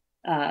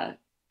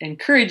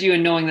encourage you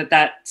in knowing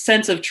that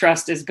sense of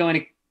trust is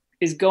going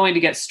to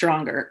get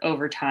stronger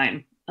over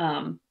time,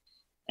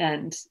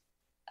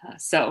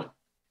 so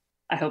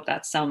I hope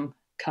that's some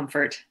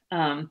comfort.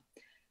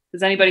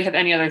 Does anybody have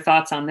any other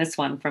thoughts on this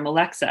one from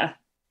Alexa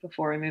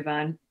before we move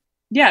on?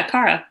 Yeah,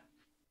 Kara.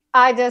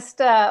 I just,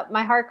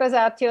 my heart goes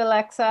out to you,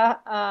 Alexa.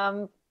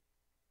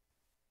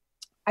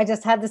 I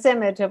just had this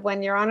image of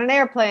when you're on an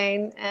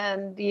airplane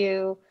and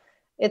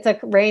it's a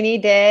rainy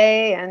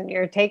day and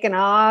you're taking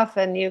off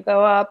and you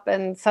go up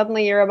and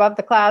suddenly you're above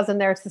the clouds and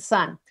there's the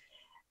sun.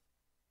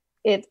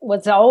 It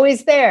was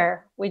always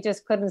there. We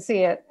just couldn't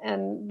see it.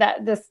 And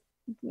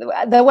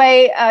the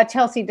way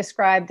Chelsea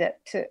described it,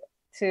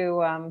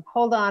 to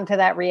hold on to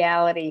that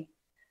reality,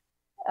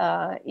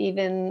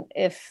 even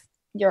if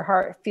your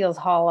heart feels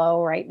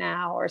hollow right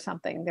now or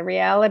something. The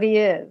reality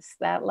is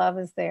that love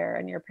is there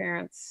and your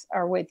parents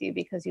are with you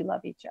because you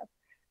love each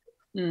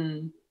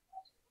other.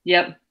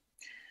 Yep.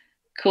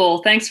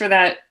 Cool. Thanks for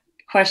that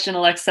question,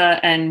 Alexa.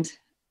 And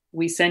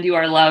we send you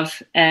our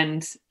love.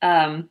 And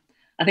I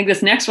think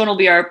this next one will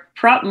be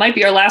might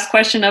be our last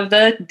question of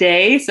the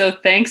day. So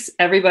thanks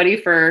everybody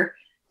for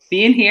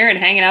being here and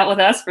hanging out with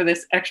us for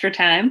this extra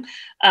time.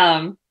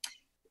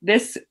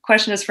 This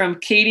question is from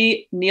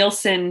Katie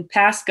Nielsen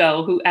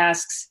Pasco, who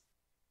asks,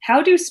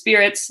 how do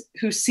spirits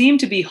who seem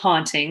to be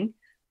haunting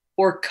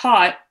or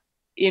caught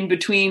in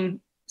between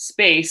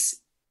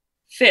space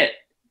fit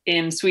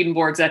in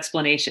Swedenborg's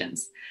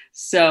explanations?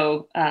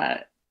 So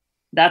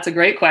that's a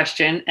great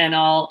question. And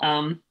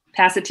I'll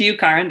pass it to you,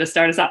 Karin, to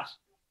start us off.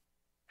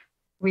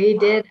 We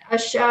did a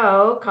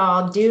show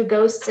called Do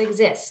Ghosts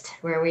Exist?,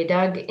 where we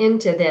dug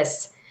into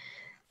this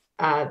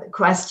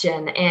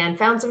question and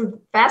found some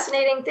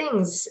fascinating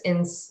things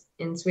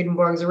in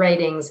Swedenborg's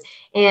writings.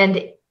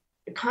 And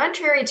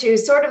contrary to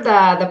sort of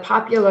the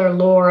popular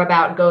lore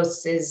about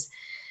ghosts, is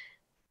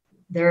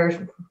there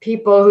are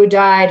people who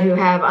died who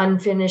have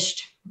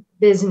unfinished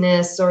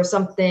business or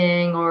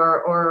something,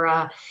 or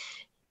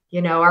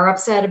are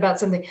upset about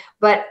something.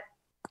 But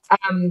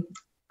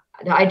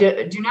I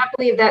do not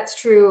believe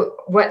that's true.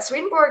 What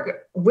Swedenborg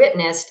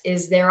witnessed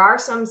is there are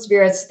some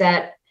spirits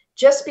that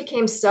just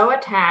became so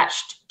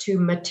attached to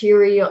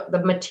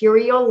the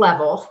material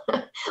level,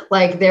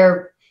 like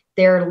their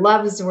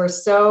loves were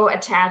so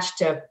attached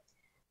to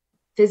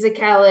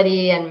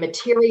physicality and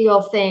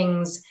material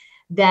things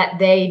that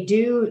they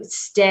do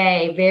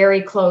stay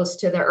very close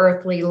to the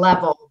earthly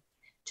level,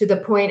 to the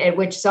point at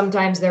which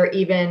sometimes they're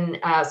even,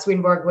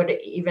 Swedenborg would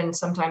even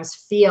sometimes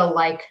feel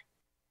like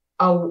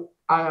a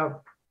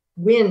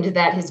wind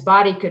that his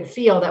body could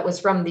feel that was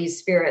from these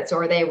spirits,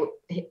 or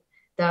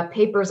the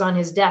papers on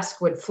his desk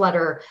would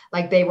flutter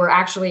like they were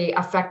actually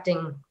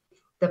affecting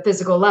the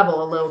physical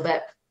level a little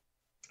bit.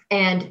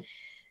 And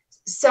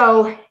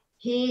so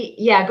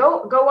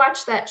Go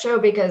watch that show,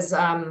 because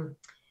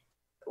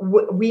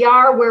we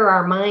are where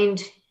our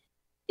mind,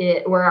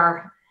 where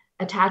our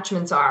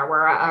attachments are,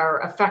 where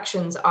our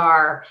affections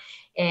are.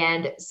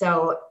 And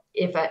so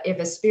if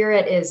a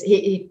spirit is,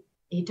 he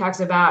talks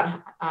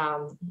about,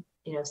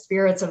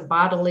 spirits of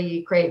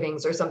bodily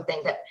cravings or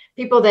something, that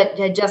people that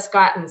had just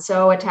gotten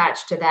so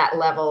attached to that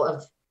level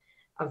of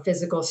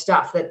physical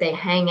stuff that they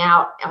hang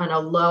out on a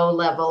low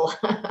level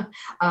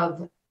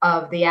of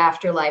the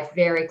afterlife,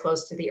 very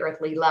close to the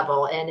earthly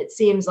level. And it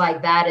seems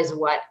like that is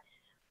what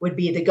would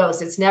be the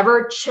ghost. It's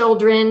never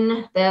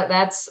children.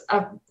 That's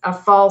a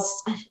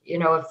false,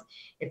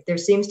 if there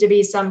seems to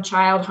be some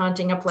child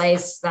haunting a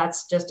place,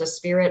 that's just a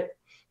spirit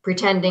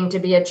pretending to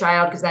be a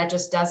child, because that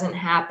just doesn't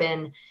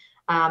happen.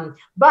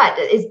 But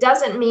it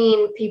doesn't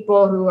mean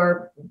people who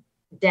are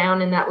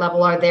down in that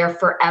level are there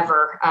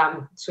forever.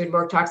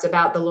 Swedenborg talks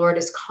about the Lord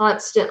is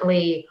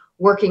constantly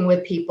working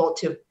with people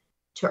to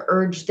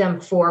urge them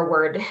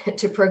forward,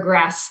 to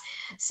progress.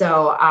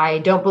 So I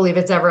don't believe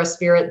it's ever a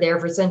spirit there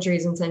for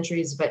centuries and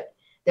centuries, but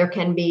there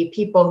can be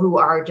people who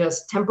are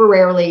just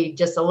temporarily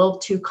just a little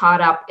too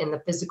caught up in the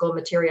physical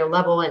material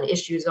level and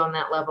issues on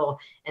that level.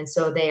 And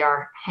so they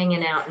are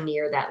hanging out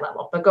near that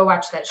level. But go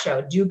watch that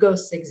show. Do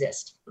ghosts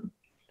exist?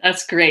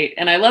 That's great.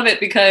 And I love it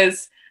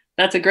because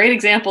that's a great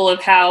example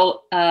of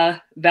how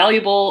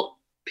valuable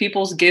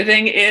people's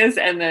giving is,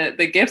 and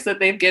the gifts that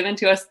they've given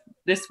to us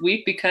this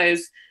week,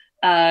 because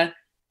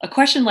a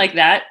question like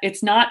that,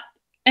 it's not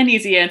an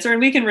easy answer,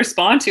 and we can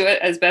respond to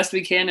it as best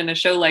we can in a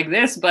show like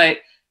this. But,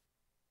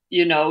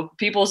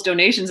 people's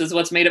donations is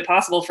what's made it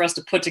possible for us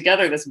to put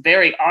together this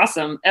very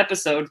awesome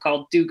episode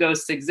called Do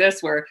Ghosts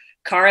Exist, where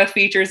Cara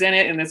features in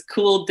it in this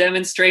cool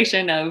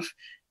demonstration of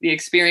the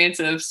experience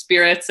of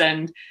spirits,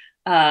 and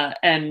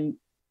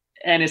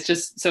it's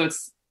just, so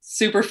it's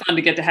super fun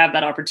to get to have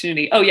that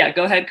opportunity. Oh yeah,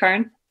 go ahead,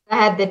 Karin. I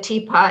had the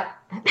teapot.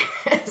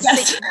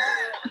 Yes.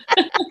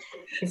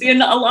 See,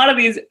 in a lot of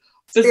these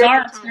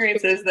bizarre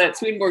experiences that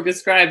Swedenborg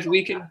describes,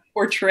 we can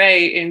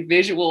portray in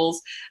visuals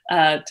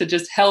to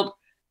just help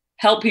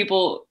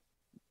people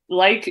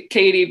like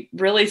Katie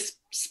really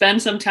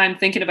spend some time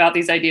thinking about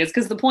these ideas.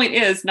 Because the point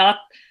is not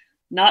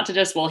to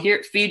just,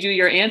 here, feed you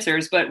your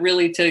answers, but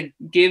really to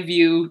give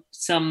you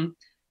some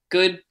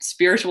good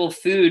spiritual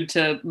food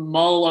to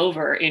mull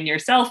over in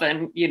yourself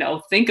and,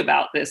 think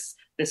about this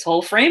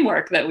whole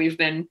framework that we've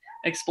been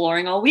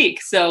exploring all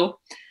week. So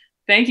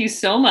thank you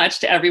so much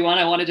to everyone.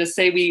 I want to just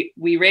say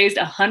we raised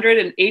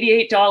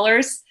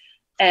 $188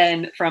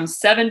 and from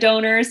 7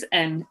 donors,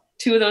 and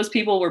 2 of those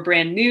people were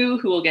brand new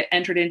who will get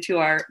entered into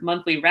our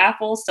monthly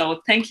raffle.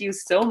 So thank you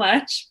so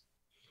much.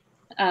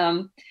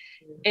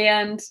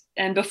 And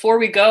before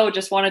we go,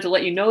 just wanted to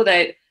let you know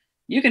that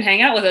you can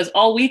hang out with us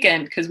all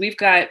weekend, because we've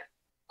got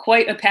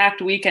quite a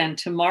packed weekend.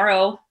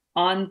 Tomorrow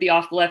on the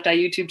Off the Left Eye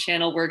YouTube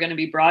channel, we're going to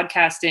be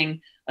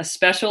broadcasting a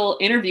special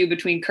interview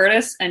between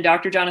Curtis and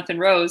Dr. Jonathan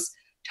Rose,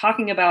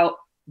 talking about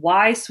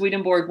why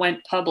Swedenborg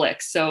went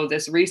public. So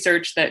this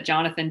research that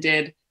Jonathan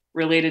did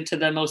related to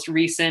the most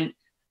recent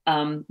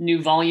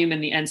new volume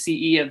in the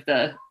NCE of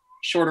the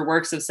shorter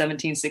works of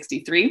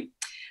 1763.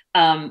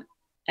 And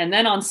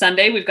then on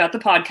Sunday, we've got the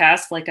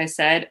podcast, like I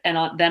said.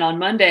 And then on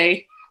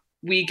Monday,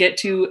 we get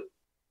to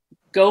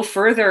go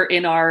further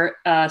in our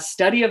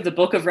study of the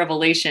book of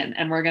Revelation.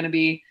 And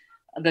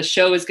the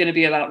show is going to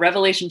be about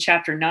Revelation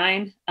chapter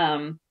 9,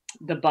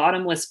 the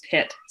bottomless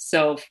pit.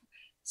 So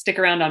stick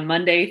around on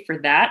Monday for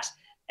that.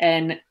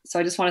 And so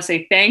I just want to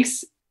say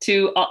thanks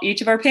to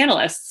each of our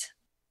panelists.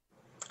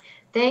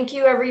 Thank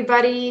you,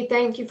 everybody.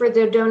 Thank you for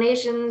the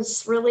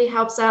donations. Really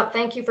helps out.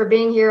 Thank you for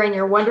being here and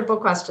your wonderful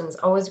questions.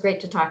 Always great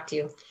to talk to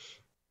you.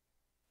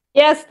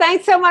 Yes,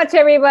 thanks so much,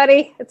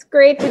 everybody. It's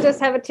great to just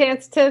have a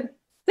chance to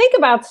think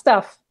about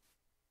stuff.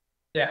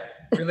 Yeah,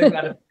 really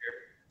glad to be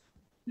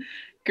here.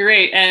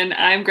 Great. And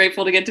I'm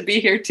grateful to get to be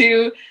here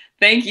too.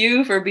 Thank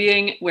you for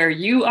being where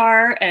you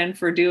are and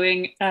for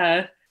doing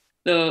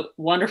the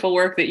wonderful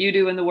work that you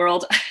do in the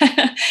world.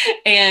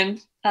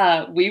 And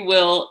we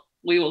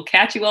will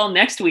catch you all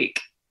next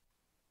week.